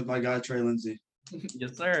rock with my guy Trey Lindsey.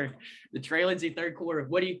 Yes, sir. The Trey Lindsey third quarter.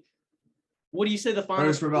 What do you say the final?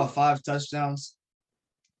 Throws for about 5 touchdowns.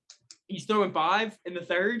 He's throwing 5 in the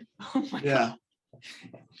third. Oh my God.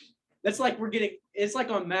 That's like it's like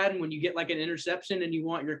on Madden when you get like an interception and you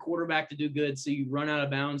want your quarterback to do good, so you run out of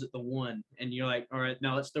bounds at the 1 and you're like, all right,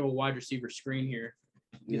 now let's throw a wide receiver screen here.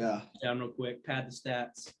 Yeah. Down real quick, pad the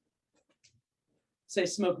stats. Say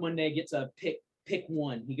Smoke Monday gets a pick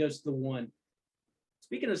 1. He goes to the 1.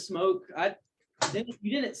 Speaking of Smoke,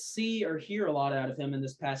 you didn't see or hear a lot out of him in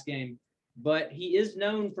this past game, but he is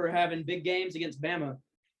known for having big games against Bama.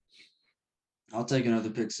 I'll take another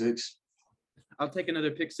pick 6. I'll take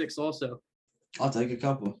another pick 6 also. I'll take a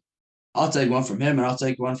couple. I'll take one from him, and I'll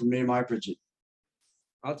take one from Nehemiah Pritchett.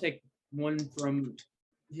 I'll take one from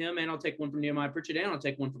him, and I'll take one from Nehemiah Pritchett, and I'll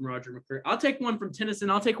take one from Roger McCreary. I'll take one from Tennyson.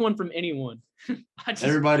 I'll take one from anyone.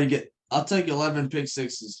 I'll take 11 pick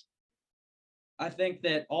 6s. I think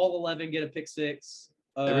that all 11 get a pick 6.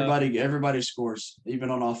 Everybody scores, even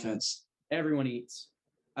on offense. Everyone eats.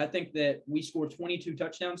 I think that we score 22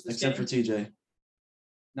 touchdowns this game. Except for TJ.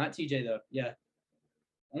 Not TJ, though. Yeah.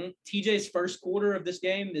 TJ's first quarter of this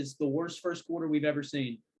game is the worst first quarter we've ever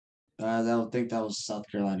seen. I don't think that was the South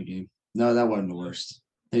Carolina game. No, that wasn't the worst.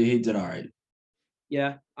 He did all right.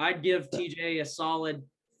 Yeah. I'd give TJ a solid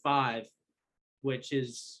 5, which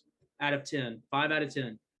is out of 10. 5 out of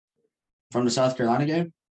 10. From the South Carolina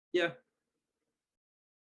game? Yeah.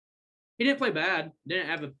 He didn't play bad. Didn't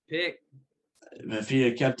have a pick. If he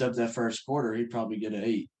had kept up that first quarter, he'd probably get an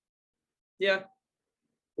 8. Yeah.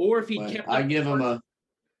 Or if he kept up. I'll give him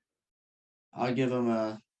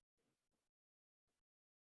a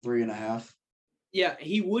 3.5. Yeah,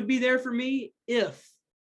 he would be there for me if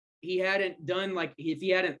he hadn't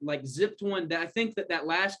zipped one. I think that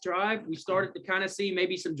last drive we started to kind of see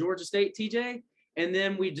maybe some Georgia State TJ. And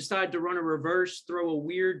then we decided to run a reverse, throw a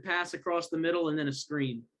weird pass across the middle, and then a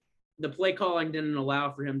screen. The play calling didn't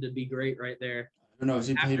allow for him to be great right there. Who knows?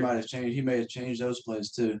 He might have changed. He may have changed those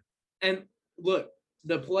plays too. And look,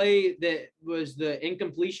 the play that was the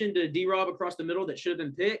incompletion to D-Rob across the middle that should have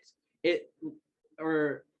been picked, it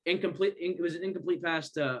was an incomplete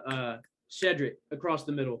pass to Shedrick across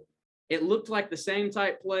the middle. It looked like the same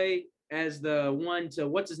type play as the one to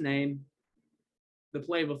what's his name, the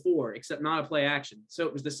play before, except not a play action. So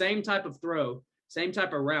it was the same type of throw, same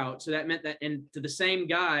type of route. So that meant that, and to the same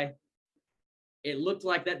guy, it looked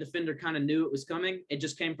like that defender kind of knew it was coming. It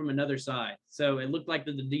just came from another side. So it looked like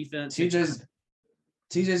the defense.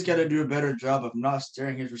 TJ's got to do a better job of not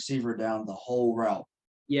staring his receiver down the whole route.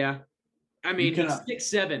 Yeah. I mean,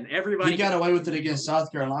 6'7". Everybody. He got away with it against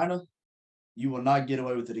South Carolina. You will not get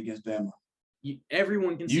away with it against Bama.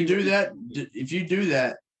 Everyone can see. You do that. If you do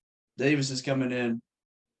that, Davis is coming in.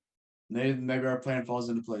 Maybe our plan falls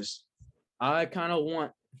into place. I kind of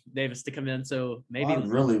want Davis to come in, so maybe. I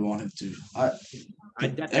really want him to.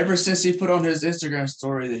 Ever since he put on his Instagram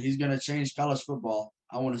story that he's going to change college football,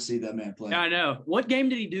 I want to see that man play. Yeah, I know. What game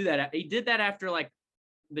did he do that at? He did that after like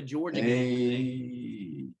the Georgia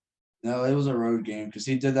game. No, it was a road game because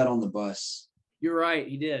he did that on the bus. You're right.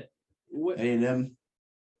 He did. A&M.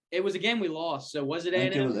 It was a game we lost. So was it A&M? A&M?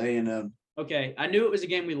 I think it was A&M. Okay. I knew it was a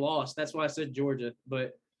game we lost. That's why I said Georgia.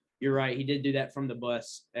 But you're right. He did do that from the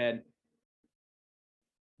bus. And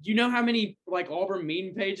do you know how many like Auburn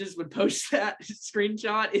meme pages would post that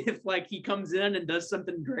screenshot if like he comes in and does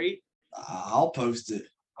something great? I'll post it.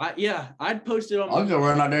 I'd post it on. I'll go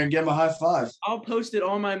run out there and give him a high five. I'll post it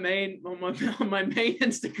on my main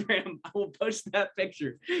Instagram. I will post that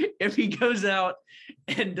picture if he goes out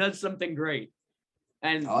and does something great.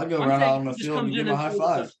 And I'll go run out on the field and give him a high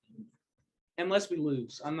five. Unless we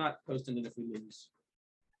lose, I'm not posting it if we lose.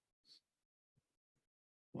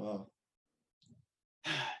 Wow.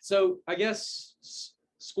 So I guess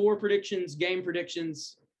score predictions, game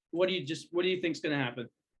predictions. What do you think's going to happen?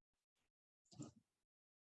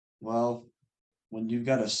 Well, when you've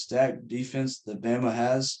got a stacked defense that Bama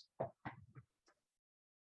has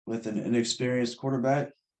with an inexperienced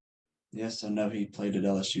quarterback, yes, I know he played at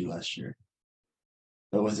LSU last year,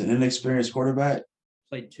 but with an inexperienced quarterback,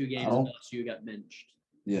 played 2 games at LSU, got benched.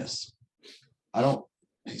 Yes,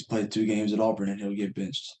 he's played 2 games at Auburn and he'll get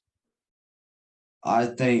benched. I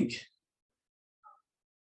don't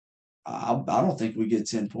think we get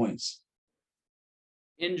 10 points.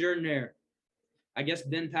 Injured there. I guess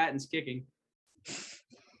Ben Patton's kicking.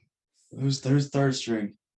 Who's third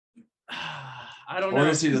string? I don't know. Or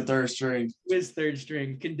is he the third string? Who is third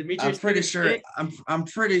string? Can Demetrius? I'm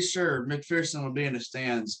pretty sure McPherson will be in the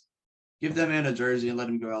stands. Give them in a jersey and let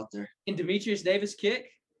him go out there. Can Demetrius Davis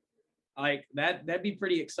kick? Like that'd be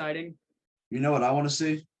pretty exciting. You know what I want to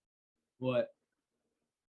see? What?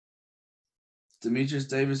 Demetrius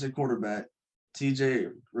Davis at quarterback,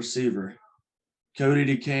 TJ receiver, Cody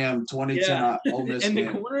DeCam 2010 Ole Miss in the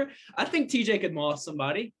game. corner. I think TJ could moss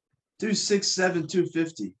somebody. Dude, 6'7",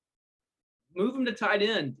 250. Move him to tight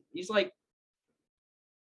end. He's like,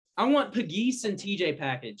 I want Pegues and TJ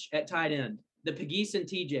package at tight end. The Pegues and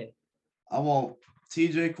TJ. I want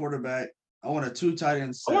TJ quarterback. I want a 2 tight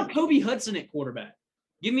end set. I want Kobe Hudson at quarterback.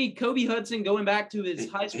 Give me Kobe Hudson going back to his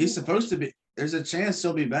high school. He's supposed to be. There's a chance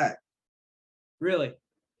he'll be back. Really?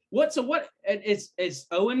 What is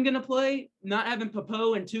Owen gonna play? Not having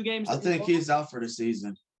Popo in 2 games? I think he's out for the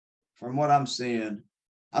season. From what I'm seeing,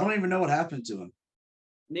 I don't even know what happened to him.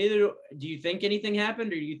 Neither do you think anything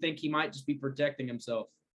happened, or do you think he might just be protecting himself?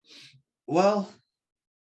 Well,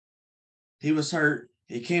 he was hurt.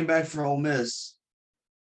 He came back for Ole Miss,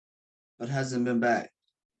 but hasn't been back.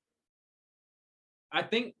 I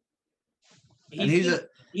think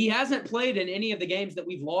he hasn't played in any of the games that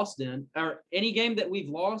we've lost in, or any game that we've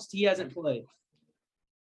lost, he hasn't played.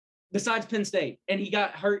 Besides Penn State, and he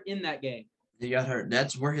got hurt in that game. He got hurt.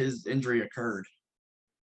 That's where his injury occurred.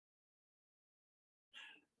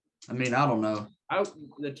 I mean, I don't know.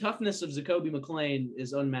 The toughness of Zacoby McClain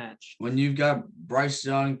is unmatched. When you've got Bryce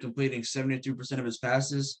Young completing 72% of his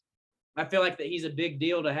passes, I feel like that he's a big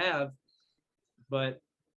deal to have, but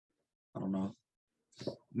I don't know.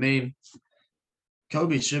 I mean,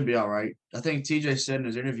 Kobe should be all right. I think TJ said in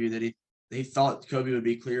his interview that he thought Kobe would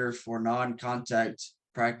be clear for non-contact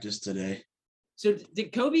practice today. So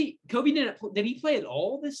did Kobe did he play at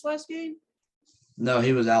all this last game? No,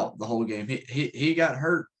 he was out the whole game. He got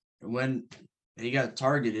hurt when he got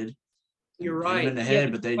targeted. You're right. In the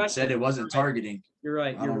head, but they said it wasn't targeting. You're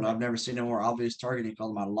right. I don't know. I've never seen a more obvious targeting call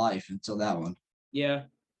in my life until that one. Yeah,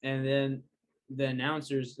 and then the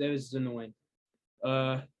announcers, that was annoying.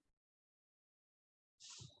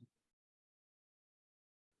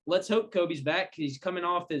 Let's hope Kobe's back. He's coming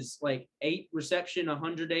off his 8 reception,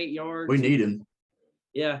 108 yards. We need him.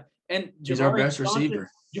 Yeah, and he's our best receiver.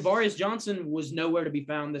 Javarius Johnson was nowhere to be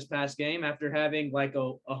found this past game after having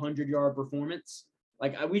a 100-yard performance.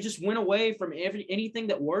 We just went away from anything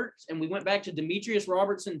that worked, and we went back to Demetrius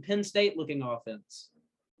Robertson, Penn State looking offense.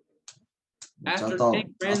 I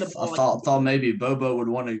thought maybe Bobo would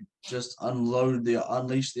want to just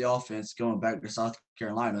unleash the offense going back to South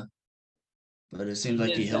Carolina, but it seems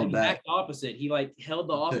like he held back. Opposite, he held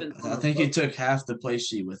the offense. I think he took half the play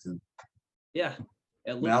sheet with him. Yeah,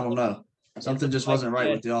 I don't know. Something just wasn't right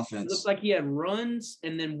with the offense. It looked like he had runs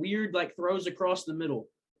and then weird throws across the middle.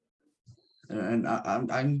 And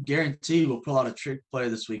I guarantee we'll pull out a trick play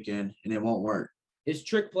this weekend, and it won't work. His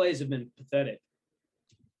trick plays have been pathetic.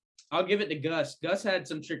 I'll give it to Gus. Gus had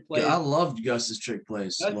some trick plays. I loved Gus's trick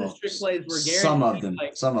plays. Gus's trick plays were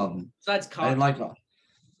guaranteed. Some of them. Besides Cox. I didn't like them.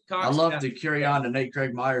 I loved the carry on to Nate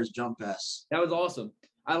Craig Myers jump pass. That was awesome.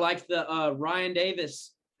 I liked the Ryan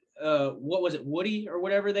Davis. What was it? Woody or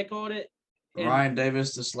whatever they called it. Ryan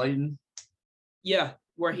Davis to Slayton. Yeah,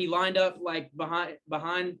 where he lined up like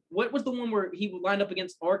behind. What was the one where he lined up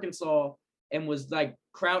against Arkansas and was like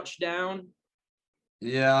crouched down?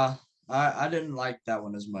 Yeah, I didn't like that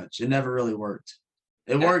one as much. It never really worked.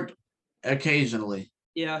 It worked occasionally.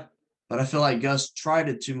 Yeah. But I feel like Gus tried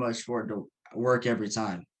it too much for it to work every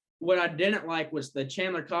time. What I didn't like was the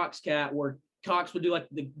Chandler Cox cat where Cox would do like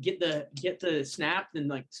get the snap and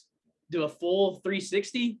like do a full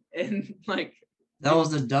 360 and like that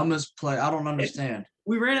was the dumbest play. I don't understand.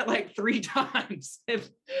 We ran it like 3 times.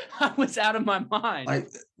 I was out of my mind. Like,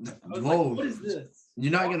 whoa! Like, what is this?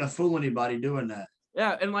 You're not gonna fool anybody doing that.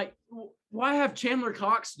 Yeah, and like, why have Chandler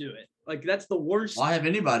Cox do it? Like, that's the worst. Why have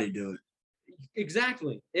anybody do it?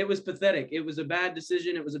 Exactly. It was pathetic. It was a bad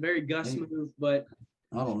decision. It was a very Gus move, but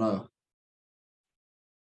I don't know.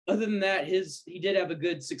 Other than that, he did have a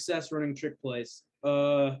good success running trick plays.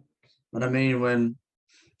 But I mean, when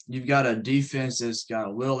you've got a defense that's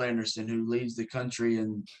got Will Anderson, who leads the country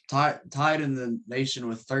and tied in the nation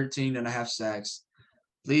with 13.5 sacks,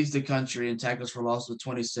 leads the country in tackles for loss with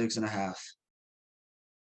 26.5.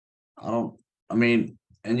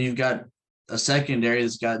 And you've got a secondary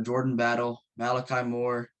that's got Jordan Battle, Malachi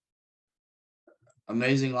Moore,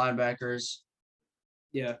 amazing linebackers.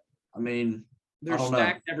 Yeah. I mean, they're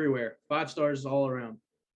stacked everywhere. 5 stars all around.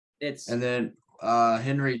 And then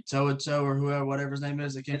Henry To'oTo'o or whatever his name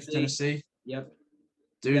is that came from Tennessee. Yep.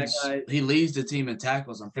 Dude, he leads the team in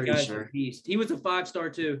tackles, I'm pretty sure. He was a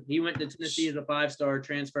 5-star too. He went to Tennessee as a 5-star,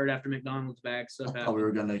 transferred after McDonald's back. So I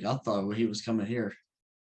thought he was coming here.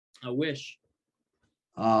 I wish.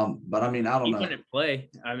 But I mean, I don't know. He couldn't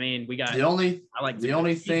play. I mean, we got the only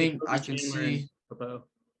thing I can see. Do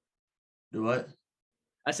what?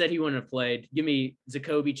 I said he wouldn't have played. Give me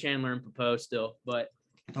Zacoby, Chandler, and Popo still, but.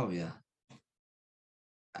 Oh yeah.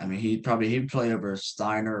 I mean, he'd play over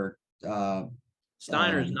Steiner.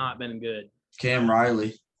 Steiner's not been good. Cam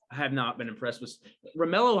Riley. I have not been impressed with.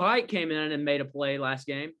 Romello Height came in and made a play last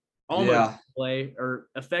game. Almost play or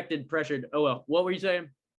affected, pressured. Oh well. What were you saying?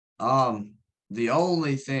 The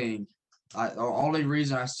only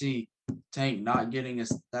reason I see Tank not getting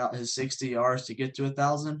his 60 yards to get to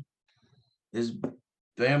 1,000 is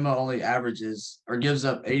Bama only averages or gives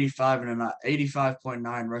up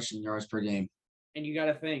 85.9 rushing yards per game. And you got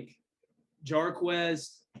to think,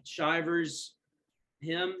 Jarquez, Shivers,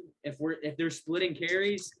 him. If they're splitting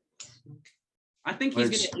carries, I think he's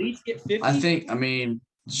going to at least get 50.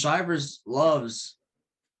 Shivers loves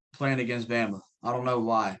playing against Bama. I don't know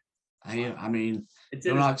why. I mean,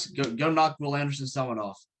 go knock Will Anderson's helmet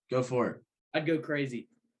off. Go for it. I'd go crazy.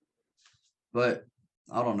 But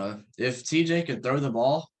I don't know. If TJ could throw the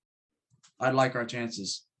ball, I'd like our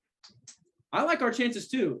chances. I like our chances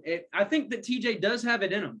too. I think that TJ does have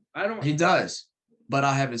it in him. He does, but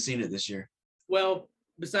I haven't seen it this year. Well,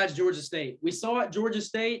 besides Georgia State, we saw at Georgia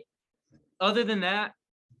State. Other than that,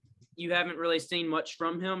 you haven't really seen much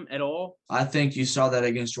from him at all. I think you saw that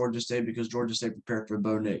against Georgia State because Georgia State prepared for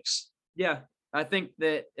Bo Nix. Yeah, I think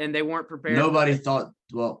that, and they weren't prepared. Nobody thought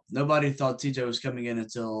TJ was coming in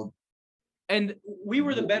until. And we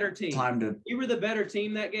were the better team. We were the better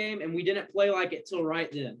team that game, and we didn't play like it till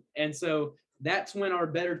right then. And so that's when our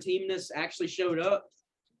better teamness actually showed up.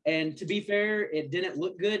 And to be fair, it didn't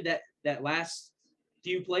look good that last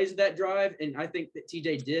few plays of that drive. And I think that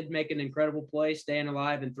TJ did make an incredible play, staying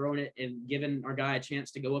alive and throwing it and giving our guy a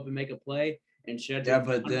chance to go up and make a play and shed. Yeah,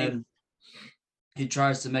 but then he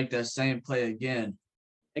tries to make that same play again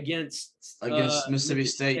against Mississippi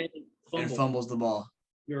State and fumbles the ball.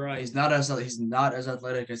 You're right. He's not as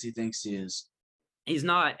athletic as he thinks he is. He's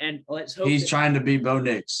not, and let's hope he's trying to be Bo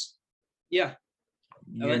Nix. Yeah,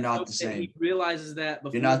 you're not the same. He realizes that.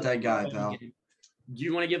 You're not that guy, pal. Do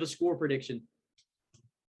you want to give a score prediction?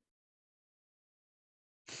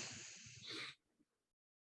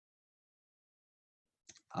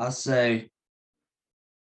 I'll say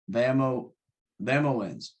Bama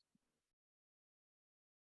wins.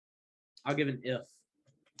 I'll give an if.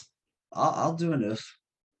 I'll do an if.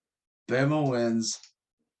 Bama wins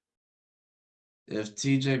if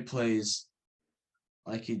TJ plays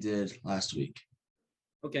like he did last week.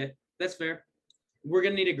 Okay, that's fair. We're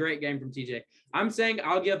going to need a great game from TJ. I'm saying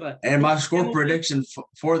I'll give a – And my score prediction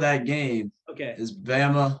for that game is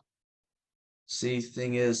Bama. See,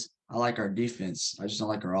 thing is, I like our defense. I just don't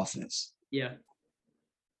like our offense. Yeah.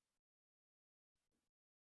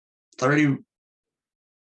 38-9.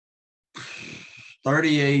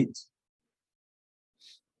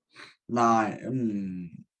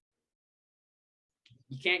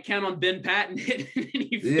 You can't count on Ben Patton hitting any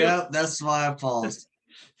field. Yeah, that's why I paused.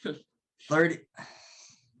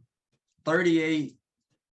 38.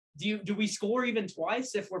 Do we score even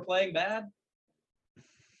twice if we're playing bad?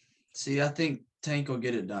 See, I think Tank will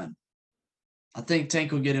get it done. I think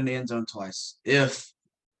Tank will get in the end zone twice if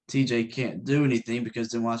TJ can't do anything, because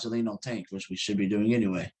then we'll have to lean on Tank, which we should be doing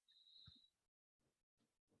anyway.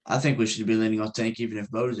 I think we should be leaning on Tank even if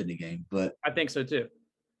Bo's in the game, but I think so too.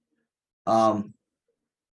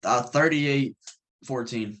 38-14.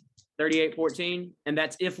 38-14, and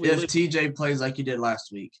that's if lose. TJ plays like he did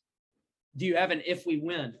last week. Do you have an if we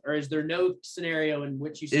win, or is there no scenario in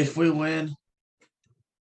which you say if we win,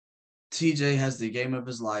 TJ has the game of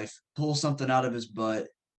his life, pull something out of his butt,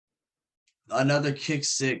 another kick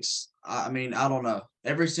six. I mean, I don't know.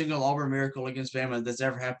 Every single Auburn miracle against Bama that's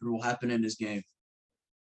ever happened will happen in this game.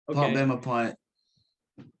 Okay. Punt, Bama, punt.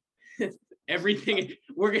 Everything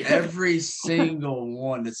we're gonna every single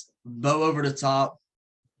one. It's Bo over the top.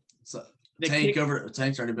 So Tank's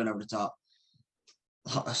already been over the top.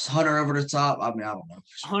 Hunter over the top. I mean, I don't know.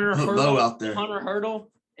 Hunter Put Hurdle Bo out there. Hunter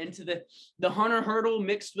Hurdle into the Hunter Hurdle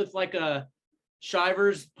mixed with like a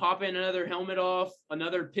Shivers popping another helmet off,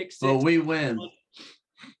 another pick six. But we win.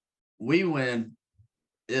 We win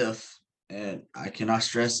if, and I cannot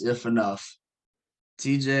stress if enough,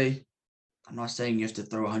 TJ, I'm not saying you have to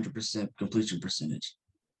throw 100% completion percentage.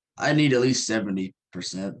 I need at least 70%.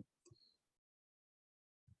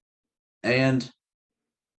 And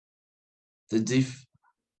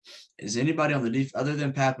is anybody on the defense other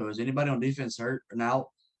than Papo? Is anybody on defense hurt or out?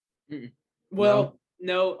 Well,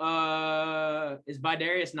 no. Is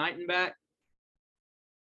Vidarius Knighton back?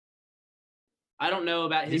 I don't know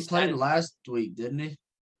about his. He played last week, didn't he?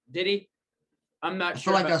 Did he? I'm not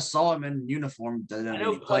sure. I feel like I saw him in uniform. I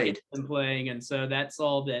know he played. Been playing, and so that's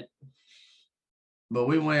all that. But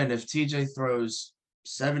we win if TJ throws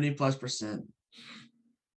 70+%.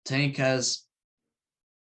 Tank has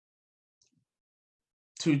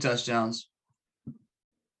 2 touchdowns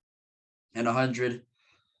and 100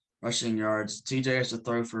 rushing yards. TJ has to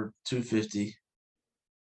throw for 250,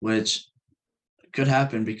 which could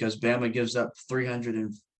happen because Bama gives up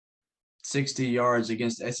 360 yards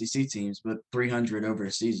against SEC teams, but 300 over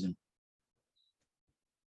a season.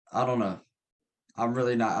 I don't know. I'm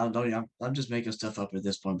really not. I'm just making stuff up at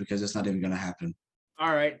this point because it's not even going to happen.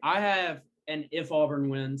 All right. I have an if Auburn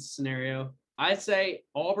wins scenario. I say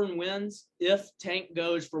Auburn wins if Tank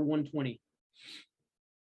goes for 120.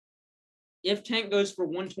 If Tank goes for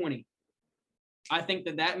 120, I think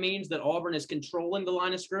that means that Auburn is controlling the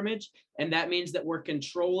line of scrimmage, and that means that we're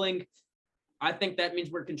controlling. I think that means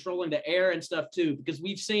we're controlling the air and stuff too, because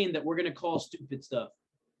we've seen that we're going to call stupid stuff.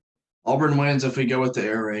 Auburn wins if we go with the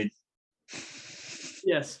air raid.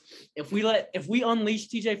 Yes. If we unleash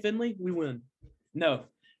TJ Finley, we win. No.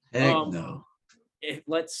 Heck no.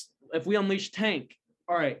 If we unleash Tank,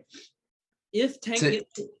 all right. If Tank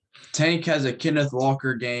Tank has a Kenneth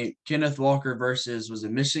Walker game. Kenneth Walker versus, was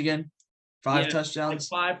it Michigan? 5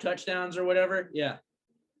 touchdowns? Like 5 touchdowns or whatever. Yeah.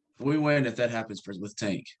 We win if that happens with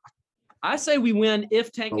Tank. I say we win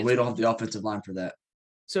if Tank. But we don't have the offensive line for that.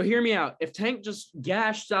 So hear me out. If Tank just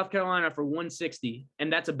gashed South Carolina for 160,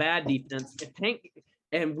 and that's a bad defense. If Tank,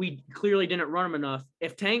 and we clearly didn't run him enough.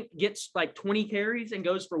 If Tank gets like 20 carries and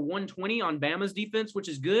goes for 120 on Bama's defense, which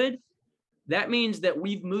is good, that means that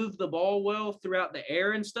we've moved the ball well throughout the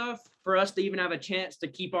air and stuff for us to even have a chance to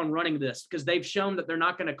keep on running this, because they've shown that they're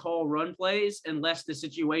not going to call run plays unless the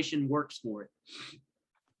situation works for it.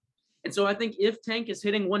 And so I think if Tank is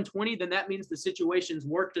hitting 120, then that means the situation's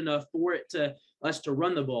worked enough for us to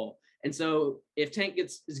run the ball. And so if Tank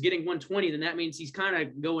is getting 120, then that means he's kind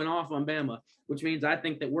of going off on Bama, which means I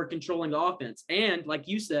think that we're controlling the offense. And like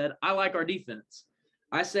you said, I like our defense.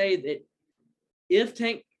 I say that if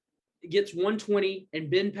Tank gets 120 and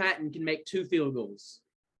Ben Patton can make 2 field goals,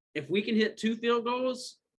 if we can hit 2 field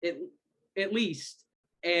goals at least,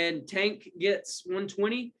 and Tank gets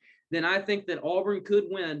 120, then I think that Auburn could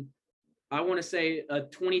win. I want to say a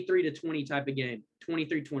 23-20 type of game,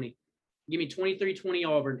 23-20. Give me 23-20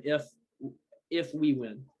 Auburn if we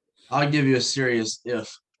win. I'll give you a serious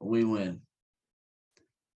if we win.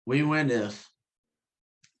 We win if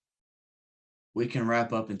we can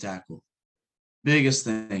wrap up and tackle. Biggest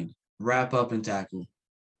thing, wrap up and tackle.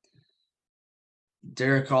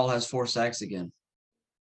 Derek Hall has 4 sacks again.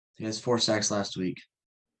 He has 4 sacks last week.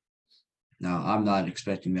 No, I'm not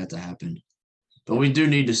expecting that to happen. But we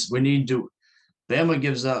need to Bama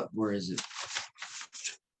gives up, where is it?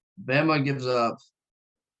 Bama gives up,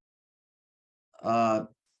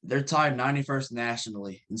 they're tied 91st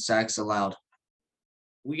nationally in sacks allowed.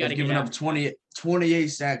 We got to give up 28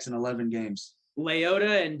 sacks in 11 games.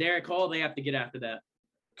 Leota and Derek Hall, they have to get after that.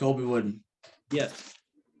 Colby Wooden. Yes.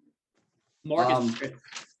 Marcus.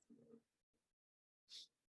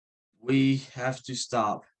 We have to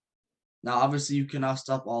stop. Now, obviously, you cannot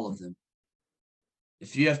stop all of them.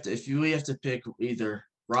 If we have to pick either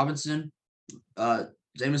Robinson,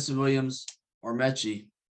 Jameson Williams, or Mechie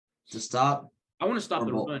to stop. I want to stop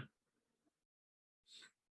the run.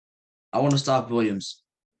 I want to stop Williams.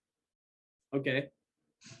 Okay.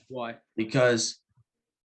 Why? Because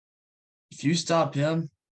if you stop him,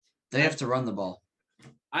 they have to run the ball.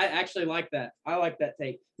 I actually like that. I like that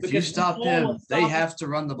take. If you stop him, they have to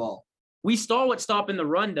run the ball. We saw what stopping the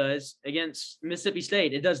run does against Mississippi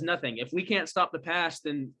State. It does nothing. If we can't stop the pass,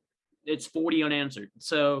 then it's 40 unanswered.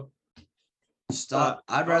 So stop.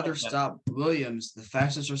 I'd rather stop Williams, the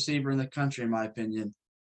fastest receiver in the country, in my opinion.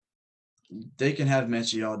 They can have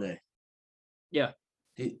Mechie all day. Yeah.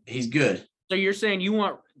 He's good. So you're saying you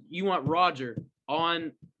want Roger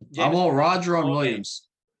on Jameson? I want Roger on Williams.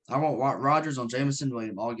 I want Rodgers on Jameson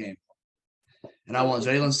Williams all game. And I want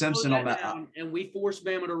Jalen Simpson on that. And we force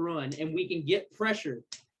Bama to run, and we can get pressure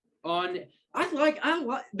on. I like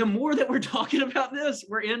the more that we're talking about this,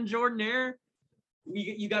 we're in Jordan-Hare.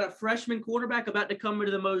 You got a freshman quarterback about to come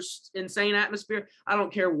into the most insane atmosphere. I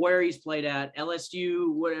don't care where he's played at,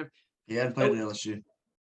 LSU, whatever. He hadn't played at LSU.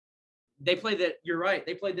 They played that. You're right.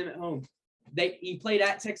 They played them at home. He played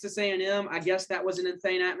at Texas A&M. I guess that was an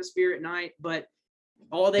insane atmosphere at night, but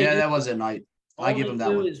that was at night. I give them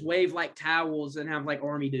that one. Is wave like towels and have like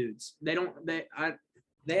army dudes. They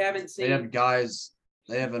haven't seen. They have guys.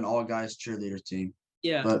 They have an all guys cheerleader team.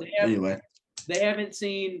 Yeah. But anyway, they haven't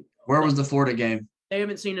seen. Where was the Florida game? They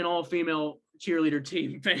haven't seen an all female cheerleader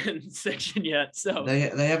team fan section yet. So they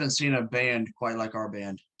haven't seen a band quite like our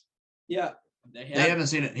band. Yeah. They haven't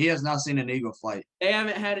seen it. He has not seen an eagle flight. They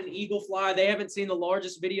haven't had an eagle fly. They haven't seen the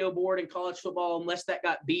largest video board in college football unless that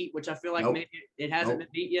got beat, which I feel like maybe it hasn't been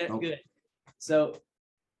beat yet. Good. So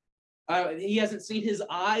he hasn't seen his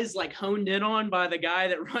eyes like honed in on by the guy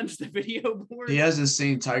that runs the video board. He hasn't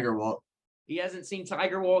seen Tiger walk. He hasn't seen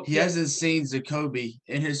Tiger walk. He hasn't seen Jacoby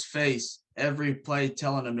in his face every play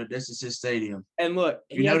telling him that this is his stadium. And look,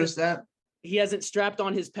 you notice that? He hasn't strapped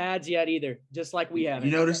on his pads yet either, just like we have.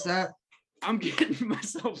 You notice that? I'm getting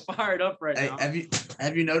myself fired up right now.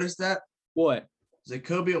 Have you noticed that? What?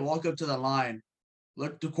 Jacoby will walk up to the line,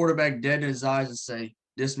 look the quarterback dead in his eyes, and say,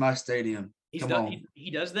 "This is my stadium." He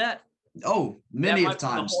does that? Oh, many of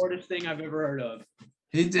times. The hardest thing I've ever heard of.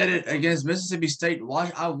 He did it against Mississippi State.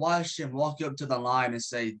 I watched him walk up to the line and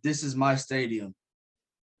say, "This is my stadium."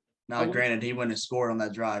 Now, granted, he went and scored on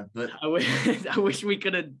that drive, but I wish we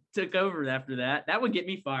could have took over after that. That would get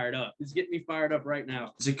me fired up. It's getting me fired up right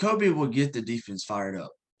now. Jacoby will get the defense fired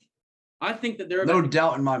up. I think that there are no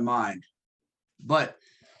doubt in my mind. But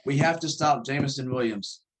we have to stop Jameson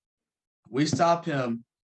Williams. We stop him.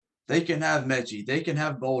 They can have Mechie. They can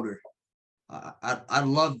have Boulder. I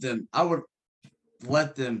love them. I would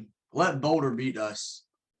let Boulder beat us.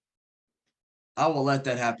 I will let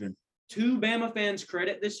that happen. To Bama fans'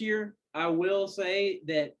 credit this year, I will say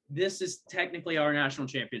that this is technically our national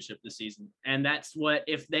championship this season. And that's what,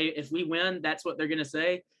 if we win, that's what they're going to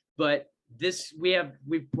say. But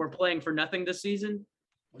we're playing for nothing this season.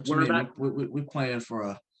 We're playing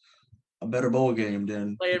for a better bowl game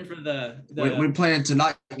than playing for we're playing to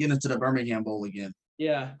not get into the Birmingham Bowl again.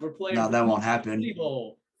 Yeah, we're playing. No, that won't happen.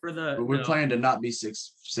 Bowl we're playing to not be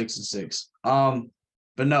 6-6.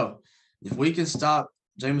 But no, if we can stop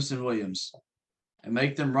Jameson Williams and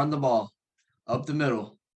make them run the ball up the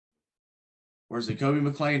middle, whereas Jacoby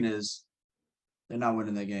McClain is, they're not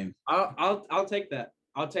winning that game. I'll take that.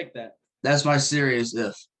 I'll take that. That's my serious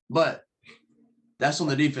if. But that's on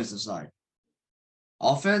the defensive side.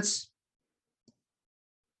 Offense,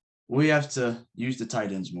 we have to use the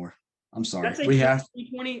tight ends more. I'm sorry. We have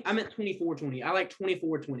 20. I meant 24-20. I like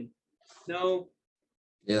 24-20. No.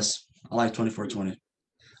 Yes, I like 24-20.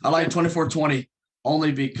 I like 24-20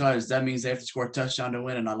 only because that means they have to score a touchdown to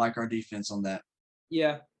win, and I like our defense on that.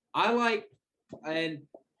 Yeah, I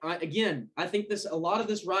think a lot of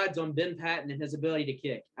this rides on Ben Patton and his ability to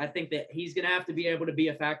kick. I think that he's going to have to be able to be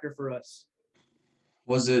a factor for us.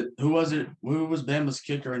 Who was Bama's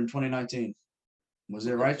kicker in 2019? Was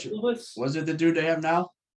it right? Was it the dude they have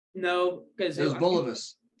now? No, because it was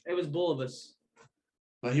Bulovas. It was Bulovas.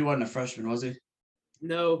 But he wasn't a freshman, was he?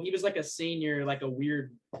 No, he was like a senior, like a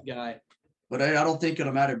weird guy. But I don't think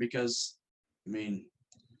it'll matter because, Ben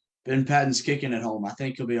Patton's kicking at home. I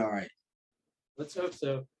think he'll be all right. Let's hope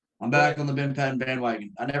so. I'm back on the Ben Patton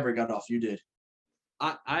bandwagon. I never got off. You did.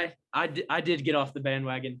 I did get off the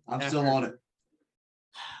bandwagon. I'm still on it.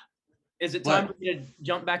 Is it time for me to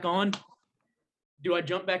jump back on? Do I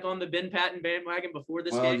jump back on the Ben Patton bandwagon before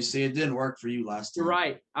this game? Well, you see, it didn't work for you last time. You're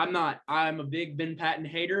right. I'm not. I'm a big Ben Patton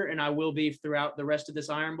hater, and I will be throughout the rest of this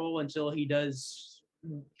Iron Bowl until he does.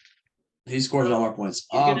 He scores all our points.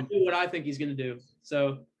 He's going to do what I think he's going to do.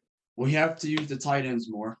 So we have to use the tight ends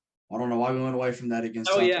more. I don't know why we went away from that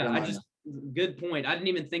against South Carolina. Good point. I didn't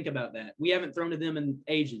even think about that. We haven't thrown to them in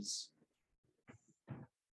ages.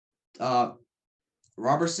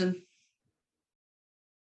 Robertson,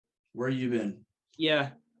 where you been? Yeah.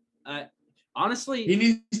 Honestly,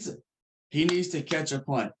 he needs to catch a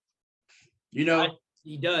punt. You know,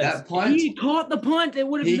 he does. That punt, if he caught the punt, it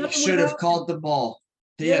would have. He should have caught the ball.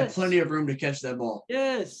 He had plenty of room to catch that ball.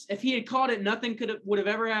 Yes, if he had caught it, nothing would have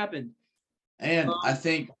ever happened. And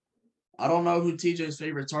I don't know who TJ's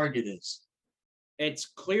favorite target is. It's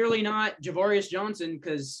clearly not Javarius Johnson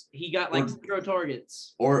because he got 0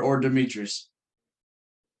 targets. Or Demetrius.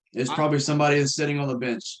 It's probably somebody that's sitting on the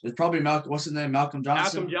bench. It's probably Malcolm. What's his name? Malcolm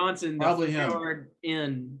Johnson. Malcolm Johnson. Probably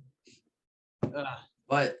him.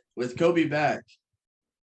 But with Kobe back,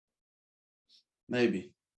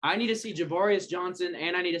 maybe. I need to see Javarius Johnson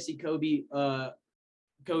and I need to see Kobe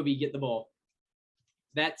get the ball.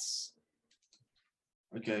 That's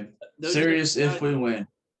okay. Serious if we win.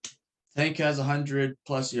 Tank has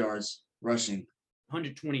 100+ yards rushing.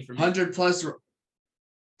 120 for me. 100+.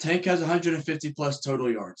 Tank has 150+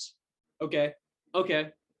 total yards. Okay.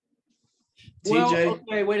 TJ. Well,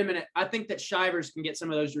 okay, wait a minute. I think that Shivers can get some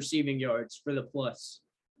of those receiving yards for the plus.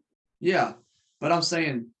 Yeah, but I'm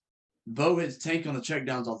saying Bo hits Tank on the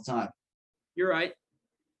checkdowns all the time. You're right.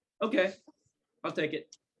 Okay. I'll take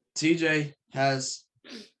it. TJ has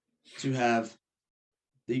to have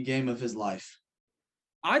the game of his life.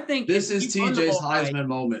 I think this is TJ's Heisman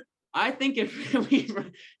moment. I think if we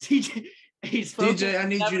TJ, he's focused. TJ, I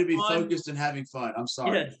need you to be focused and having fun. I'm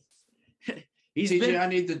sorry. Yes. TJ,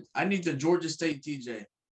 I need the Georgia State TJ.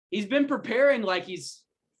 He's been preparing like he's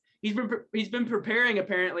been preparing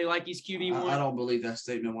apparently like he's QB1. I don't believe that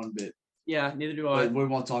statement one bit. Yeah, neither do I. But we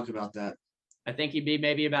won't talk about that. I think he'd be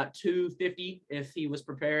maybe about 250 if he was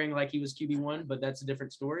preparing like he was QB1, but that's a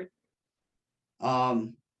different story.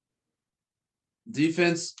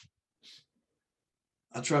 Defense,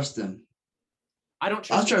 I trust them. I don't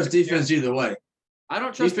trust. I trust defense either way. I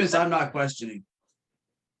don't trust defense. I'm not questioning.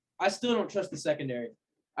 I still don't trust the secondary.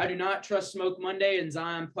 I do not trust Smoke Monday and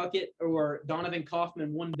Zion Puckett or Donovan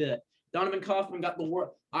Kaufman one bit. Donovan Kaufman got the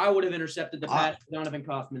work. I would have intercepted the pass Donovan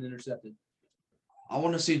Kaufman intercepted. I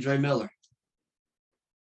want to see Dre Miller.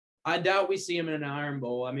 I doubt we see him in an Iron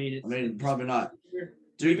Bowl. I mean, probably not.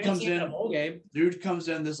 Dude comes in. Dude comes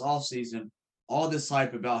in this offseason. All this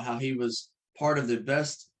hype about how he was part of the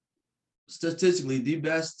best, statistically the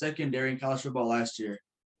best secondary in college football last year.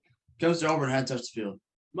 Comes to Auburn, had touched the field.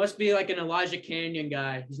 Must be like an Elijah Canyon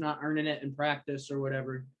guy. He's not earning it in practice or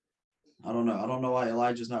whatever. I don't know. I don't know why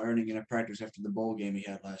Elijah's not earning it in practice after the bowl game he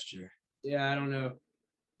had last year. Yeah, I don't know.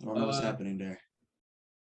 I don't know what's happening there.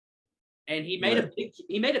 And he made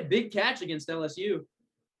a big catch against LSU.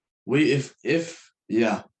 If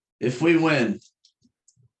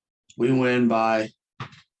we win by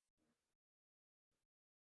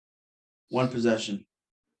one possession.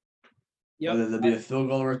 Yep. Whether there be a field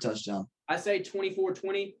goal or a touchdown. I say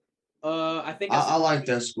 24-20. I think I like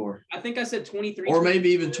that score. I think I said 23. Or maybe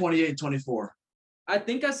even 28-24. I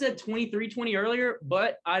think I said 23-20 earlier,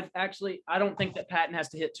 but I don't think that Patton has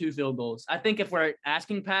to hit 2 field goals. I think if we're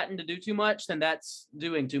asking Patton to do too much, then that's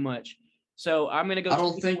doing too much. So I'm going to go. I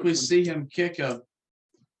don't think we see him kick a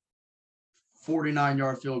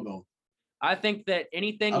 49-yard field goal. I think that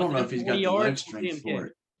anything. I don't know if he's got the leg strength for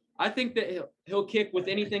it. I think that he'll kick with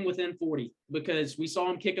anything within 40 because we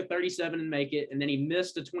saw him kick a 37 and make it, and then he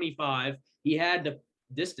missed a 25. He had the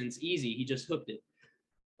distance easy. He just hooked it.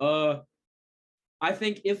 I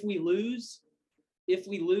think if we lose,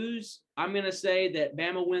 I'm going to say that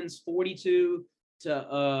Bama wins 42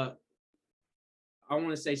 to I want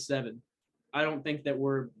to say 7. I don't think that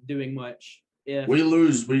we're doing much. If we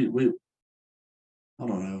lose, we I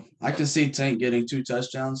don't know. I can see Tank getting 2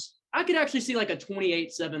 touchdowns. I could actually see like a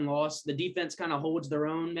 28-7 loss. The defense kind of holds their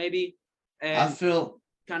own, maybe. And I feel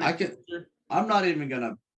kind of. I'm not even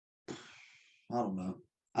gonna. I don't know.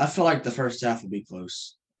 I feel like the first half will be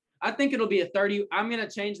close. I think it'll be a 30. I'm gonna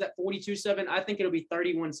change that 42-7. I think it'll be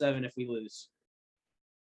 31-7 if we lose.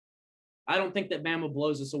 I don't think that Bama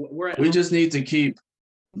blows us away. We just need to keep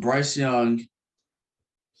Bryce Young.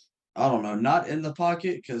 I don't know, not in the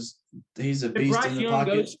pocket because he's a beast in the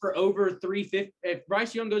pocket. Goes for over 350. If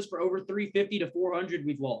Bryce Young goes for over 350 to 400,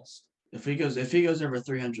 we've lost. If he goes over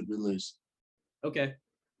 300, we lose. Okay.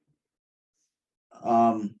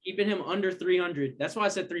 Keeping him under 300. That's why I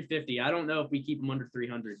said 350. I don't know if we keep him under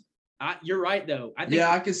 300. You're right though. I think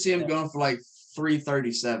I could see him going for like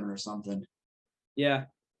 337 or something. Yeah.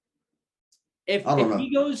 If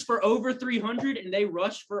he goes for over 300 and they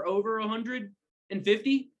rush for over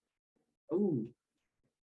 150, ooh.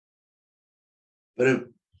 But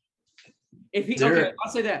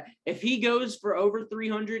I'll say that. If he goes for over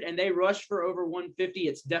 300 and they rush for over 150,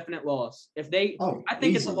 it's definite loss. I think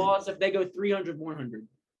it's a loss if they go 300, 100.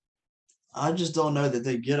 I just don't know that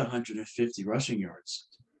they get 150 rushing yards.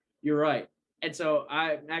 You're right. And so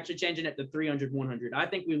I'm actually changing it to 300, 100. I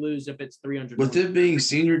think we lose if it's 300. With it being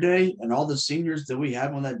senior day and all the seniors that we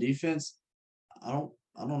have on that defense, I don't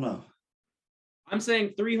know. I'm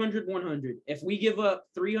saying 300, 100. If we give up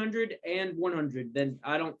 300 and 100, then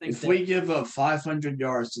I don't think. If we give up 500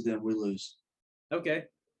 yards to them, we lose. Okay.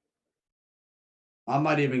 I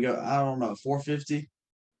might even go, I don't know, 450?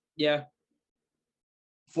 Yeah.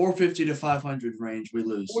 450 to 500 range, we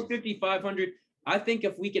lose. 450, 500. I think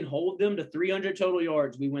if we can hold them to 300 total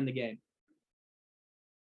yards, we win the game.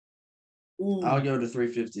 Ooh. I'll go to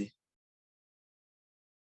 350.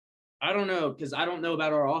 I don't know, because I don't know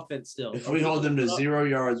about our offense still. If we hold them to 0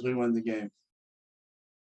 yards, we win the game.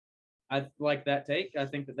 I like that take. I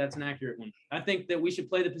think that's an accurate one. I think that we should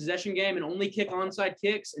play the possession game and only kick onside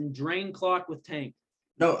kicks and drain clock with Tank.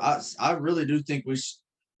 No, I really do think we should.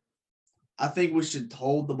 I think we should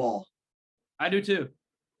hold the ball. I do too.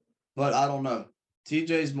 But I don't know.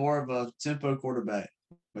 TJ's more of a tempo quarterback,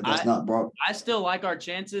 but that's not brought. I still like our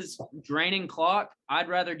chances draining clock. I'd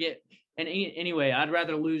rather get anyway. I'd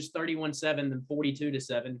rather lose 31-7 than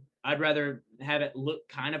 42-7. I'd rather have it look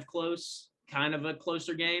kind of close, kind of a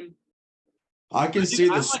closer game. I can see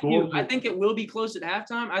the score. I think it will be close at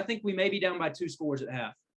halftime. I think we may be down by 2 scores at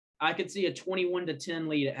half. I could see a 21-10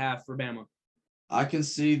 lead at half for Bama. I can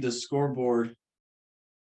see the scoreboard.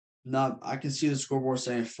 I can see the scoreboard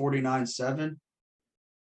saying 49-7,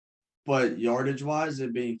 but yardage wise,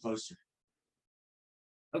 it being closer.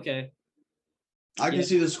 Okay. I can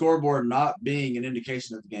see the scoreboard not being an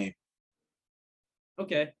indication of the game.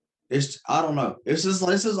 Okay. I don't know. This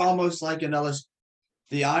is almost like an LSU.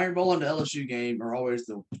 The Iron Bowl and the LSU game are always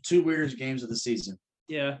the 2 weirdest games of the season.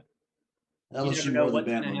 Yeah. LSU more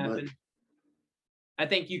than Bama, but I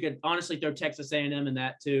think you could honestly throw Texas A&M in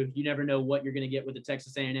that too. You never know what you're going to get with the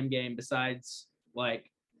Texas A&M game besides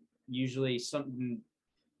like usually something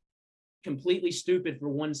completely stupid for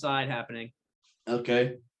one side happening.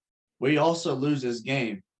 Okay. We also lose this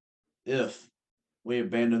game if we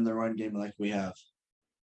abandon the run game like we have.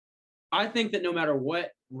 I think that no matter what,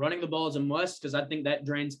 running the ball is a must because I think that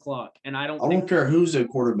drains clock. And I don't care who's a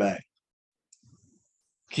quarterback.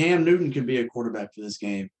 Cam Newton could be a quarterback for this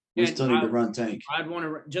game. We still need to run Tank. I'd want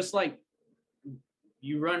to just like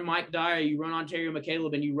you run Mike Dyer, you run Ontario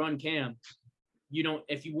McCaleb, and you run Cam. You don't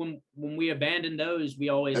when we abandon those, we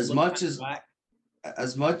always as much as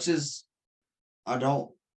I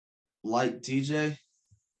don't like TJ,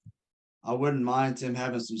 I wouldn't mind him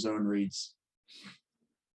having some zone reads.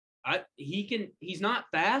 He's not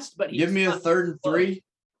fast, but give me a 3rd and 3.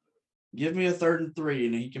 Give me a 3rd and 3,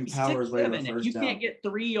 and he can power his way to the first down. If you can't get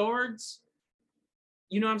 3 yards,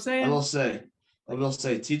 you know what I'm saying? I will say,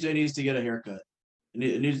 TJ needs to get a haircut.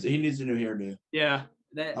 He needs a new hairdo. Yeah,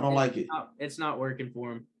 I don't like it. It's not working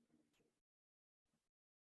for him.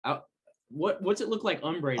 What's it look like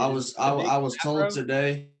unbraided? I was told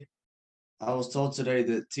today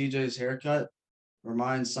that TJ's haircut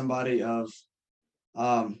reminds somebody of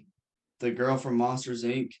the girl from Monsters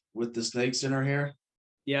Inc. with the snakes in her hair.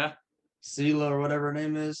 Yeah. Sela or whatever her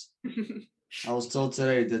name is. I was told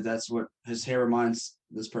today that that's what his hair reminds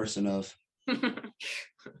this person of.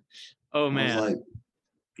 Oh, man. I was like,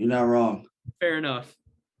 you're not wrong. Fair enough.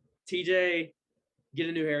 TJ, get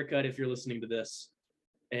a new haircut if you're listening to this.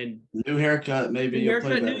 And new haircut, maybe new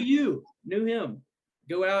haircut, new him.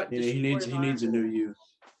 Go out. Yeah, he needs a new you.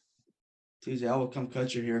 TJ, I will come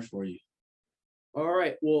cut your hair for you. All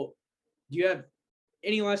right. Well, do you have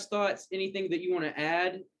any last thoughts? Anything that you want to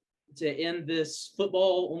add to end this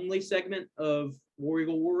football only segment of War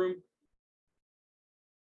Eagle War Room?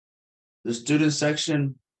 The student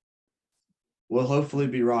section will hopefully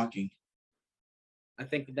be rocking. I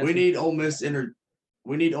think we need Ole Miss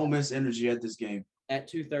energy at this game at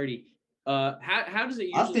 2:30. How does it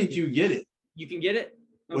usually? I think you get it. You can get it.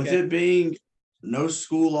 Okay. With it being no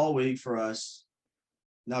school all week for us.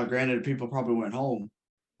 Now, granted, people probably went home.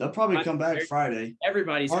 They'll probably come back Friday.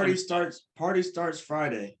 Everybody's party starts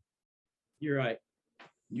Friday. You're right.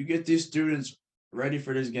 You get these students ready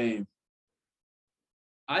for this game.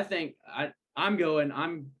 I think I'm going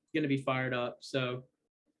to be fired up. So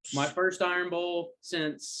My first Iron Bowl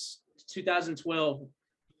since 2012.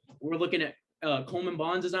 We're looking at Coleman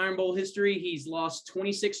Bonds' Iron Bowl history. He's lost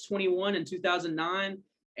 26-21 in 2009,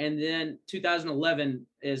 and then 2011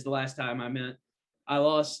 is the last time I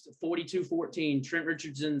lost 42-14. Trent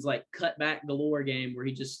Richardson's like cutback galore game where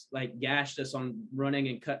he just like gashed us on running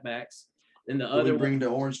and cutbacks. Then the other bring the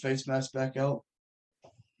orange face mask back out.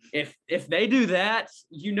 If they do that,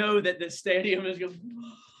 you know that the stadium is going.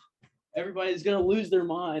 Everybody's going to lose their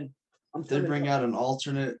mind. They bring out an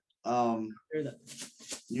alternate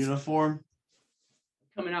uniform.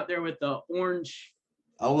 Coming out there with the orange.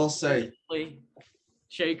 I will say,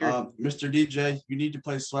 shaker. Mr. DJ, you need to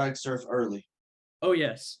play Swag Surf early. Oh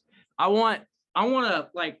yes, I want to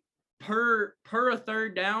like per a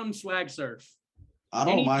third down Swag Surf. I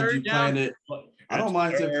don't mind you playing it. I don't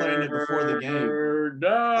mind you playing it before the game.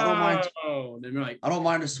 I don't mind. I don't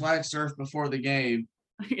mind a Swag Surf before the game.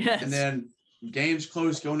 Yes. And then games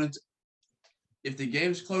close going into. If the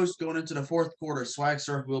game's close going into the fourth quarter, Swag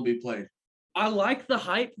Surf will be played. I like the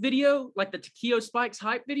hype video, like the Takeo Spikes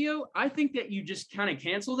hype video. I think that you just kind of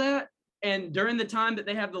cancel that. And during the time that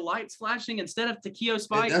they have the lights flashing, instead of Takeo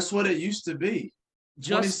Spikes. That's what it used to be.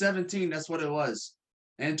 2017, that's what it was.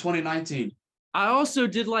 And 2019. I also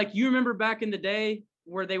did you remember back in the day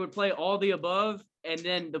where they would play all the above and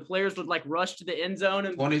then the players would rush to the end zone.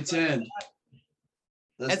 And 2010.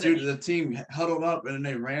 The team huddled up and then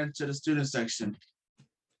they ran to the student section.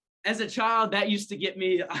 As a child, that used to get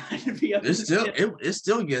me. It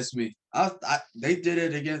still gets me. They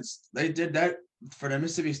did that for the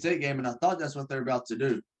Mississippi State game, and I thought that's what they're about to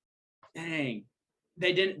do. Dang,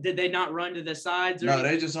 they didn't. Did they not run to the sides? No,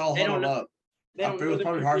 they just all huddled up. It was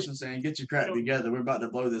probably Harsin saying, "Get your crap together. We're about to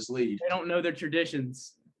blow this lead." They don't know their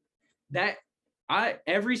traditions.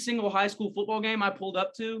 Every single high school football game I pulled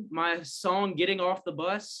up to, my song "Getting Off the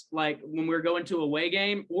Bus," like when we're going to a away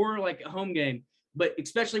game or like a home game. But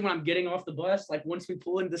especially when I'm getting off the bus, like once we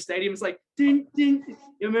pull into the stadium, it's like, ding, ding,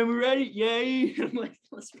 you remember ready? Yay. I'm like,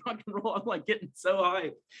 let's fucking roll. I'm like getting so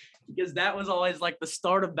hyped because that was always like the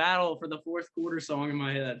start of battle for the fourth quarter song in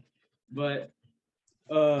my head. But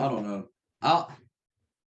I don't know. I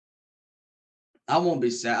won't be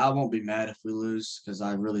sad. I won't be mad if we lose because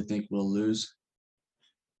I really think we'll lose.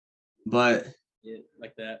 But yeah,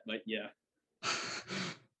 like that. But yeah,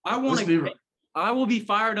 I will be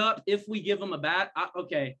fired up if we give them a bat.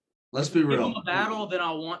 Okay. Let's be real. Give them a battle, then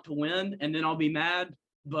I'll want to win, and then I'll be mad.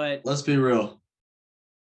 But let's be real.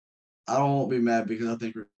 I won't be mad because I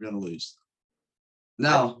think we're going to lose.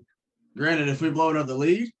 Now, granted, if we blow another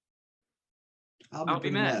lead, I'll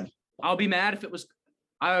be mad. I'll be mad if it was.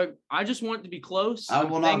 I just want it to be close. I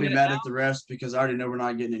will not be mad at the refs because I already know we're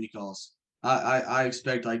not getting any calls. I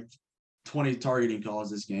expect 20 targeting calls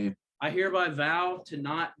this game. I hereby vow to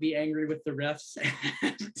not be angry with the refs.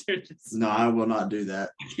 No, I will not do that.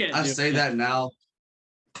 I say that now.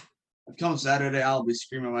 Come Saturday, I'll be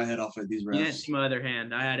screaming my head off at these refs. Yes, my other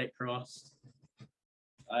hand. I had it crossed.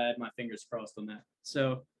 I had my fingers crossed on that.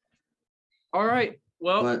 So, all right.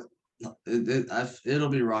 Well, but it'll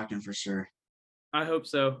be rocking for sure. I hope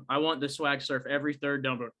so. I want the Swag Surf every third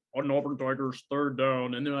down. On Auburn Tigers, third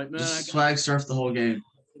down. And they're like, just Swag Surf the whole game.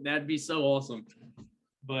 That'd be so awesome.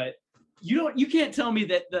 But you can't tell me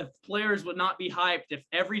that the players would not be hyped if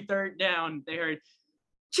every third down they heard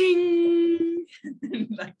ching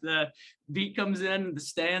like the beat comes in, the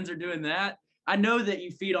stands are doing that. I know that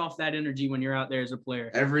you feed off that energy when you're out there as a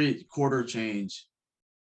player. Every quarter change.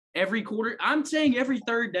 Every quarter. I'm saying every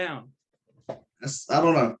third down. I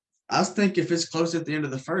don't know. I think if it's close at the end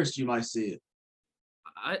of the first, you might see it.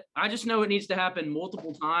 I just know it needs to happen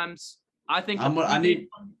multiple times. I think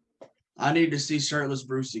I need to see shirtless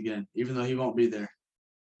Bruce again, even though he won't be there.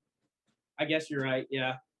 I guess you're right.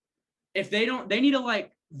 Yeah. If they don't, they need to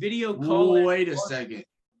video call. Wait a second.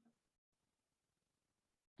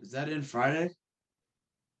 Is that in Friday?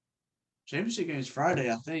 Championship game is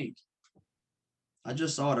Friday, I think. I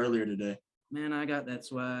just saw it earlier today. Man, I got that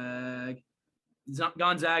swag.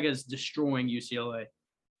 Gonzaga's destroying UCLA.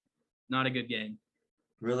 Not a good game.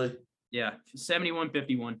 Really? Yeah.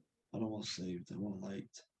 71-51. I don't want to save. I want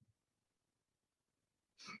liked.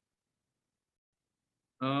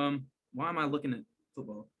 Why am I looking at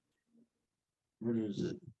football? Where is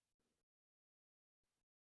it?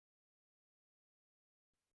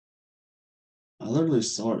 I literally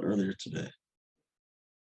saw it earlier today.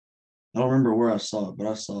 I don't remember where I saw it, but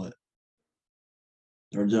I saw it.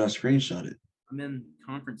 Or did I screenshot it? I'm in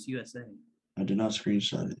Conference USA. I did not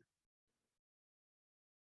screenshot it.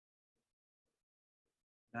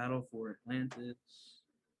 Battle for Atlantis.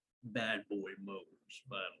 Bad Boy Motors.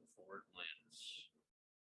 Battle for Atlantis.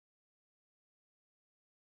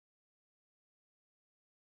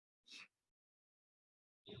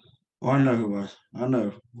 Oh, I know who was. I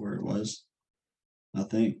know where it was. I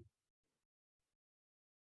think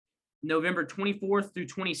November 24th through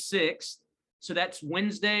 26th. So that's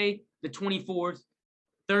Wednesday, the 24th,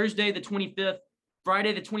 Thursday, the 25th,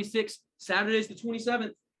 Friday, the 26th, Saturday's the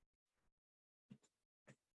 27th.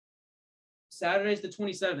 Saturday's the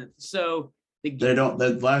 27th. So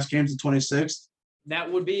the last game's the 26th.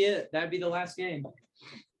 That would be it. That'd be the last game.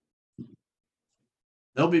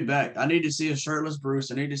 They'll be back. I need to see a shirtless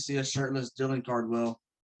Bruce. I need to see a shirtless Dylan Cardwell.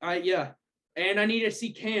 Yeah. And I need to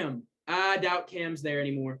see Cam. I doubt Cam's there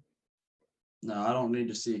anymore. No, I don't need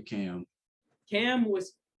to see Cam. Cam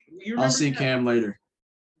was. I'll see Cam later.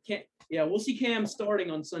 Yeah, we'll see Cam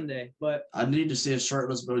starting on Sunday, but I need to see a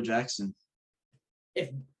shirtless Bo Jackson. If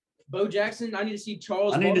Bo Jackson, I need to see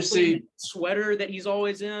Charles. I need to see sweater that he's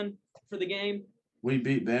always in for the game. We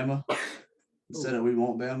beat Bama. Instead of we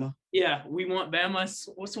want Bama. Yeah, we want Bama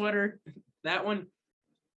sweater. That one.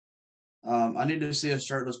 I need to see a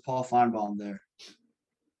shirtless Paul Feinbaum there.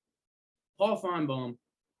 Paul Feinbaum.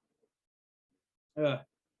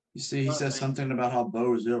 You see, he said something about how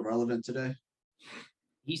Bo is irrelevant today.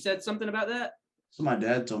 He said something about that? So my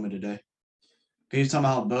dad told me today. He's talking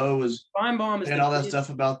about how Bo was Feinbaum and all that stuff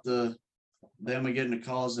about the Bama getting the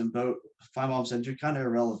calls, and Bo Feinbaum said you're kind of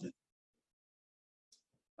irrelevant.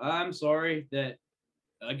 I'm sorry that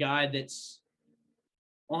a guy that's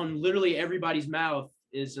on literally everybody's mouth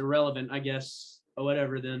is irrelevant, I guess, or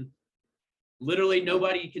whatever. Then literally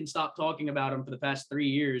nobody can stop talking about him for the past 3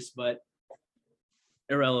 years, but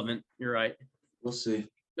irrelevant. You're right. We'll see.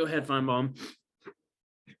 Go ahead, Feinbaum.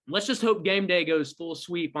 Let's just hope game day goes full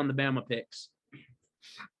sweep on the Bama picks.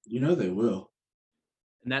 You know they will.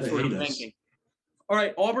 And that's what I'm thinking. All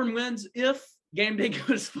right, Auburn wins if game day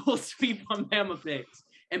goes full sweep on Bama picks.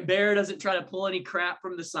 And Bear doesn't try to pull any crap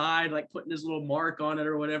from the side, like putting his little mark on it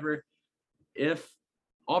or whatever. If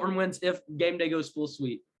Auburn wins, if game day goes full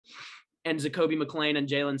sweep. And Zacoby McClain and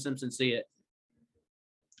Jalen Simpson see it.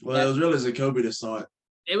 Well, it was really Zacoby that saw it.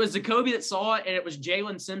 It was Zacoby that saw it, and it was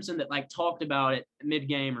Jalen Simpson that like talked about it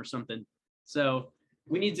mid-game or something. So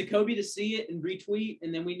we need Zacoby to see it and retweet,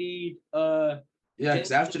 and then we need yeah,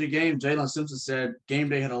 because after the game, Jalen Simpson said game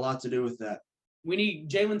day had a lot to do with that. We need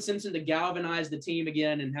Jalen Simpson to galvanize the team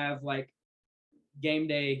again and have like game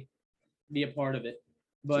day be a part of it.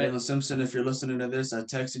 But Jalen Simpson, if you're listening to this, I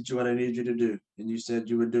texted you what I needed you to do, and you said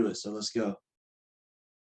you would do it. So let's go.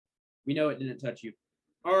 We know it didn't touch you.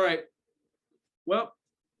 All right. Well,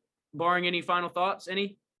 barring any final thoughts,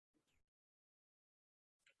 any?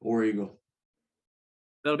 War Eagle.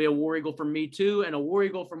 That'll be a War Eagle from me too, and a War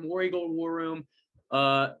Eagle from War Eagle War Room.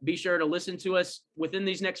 Be sure to listen to us within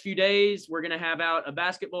these next few days. We're going to have out a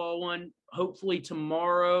basketball one, hopefully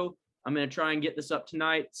tomorrow. I'm going to try and get this up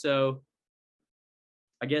tonight. So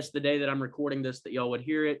I guess the day that I'm recording this that y'all would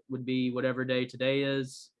hear it would be whatever day today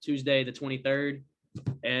is, Tuesday, the 23rd.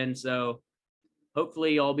 And so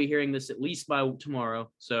hopefully y'all be hearing this at least by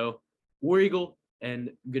tomorrow. So War Eagle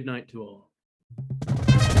and good night to all.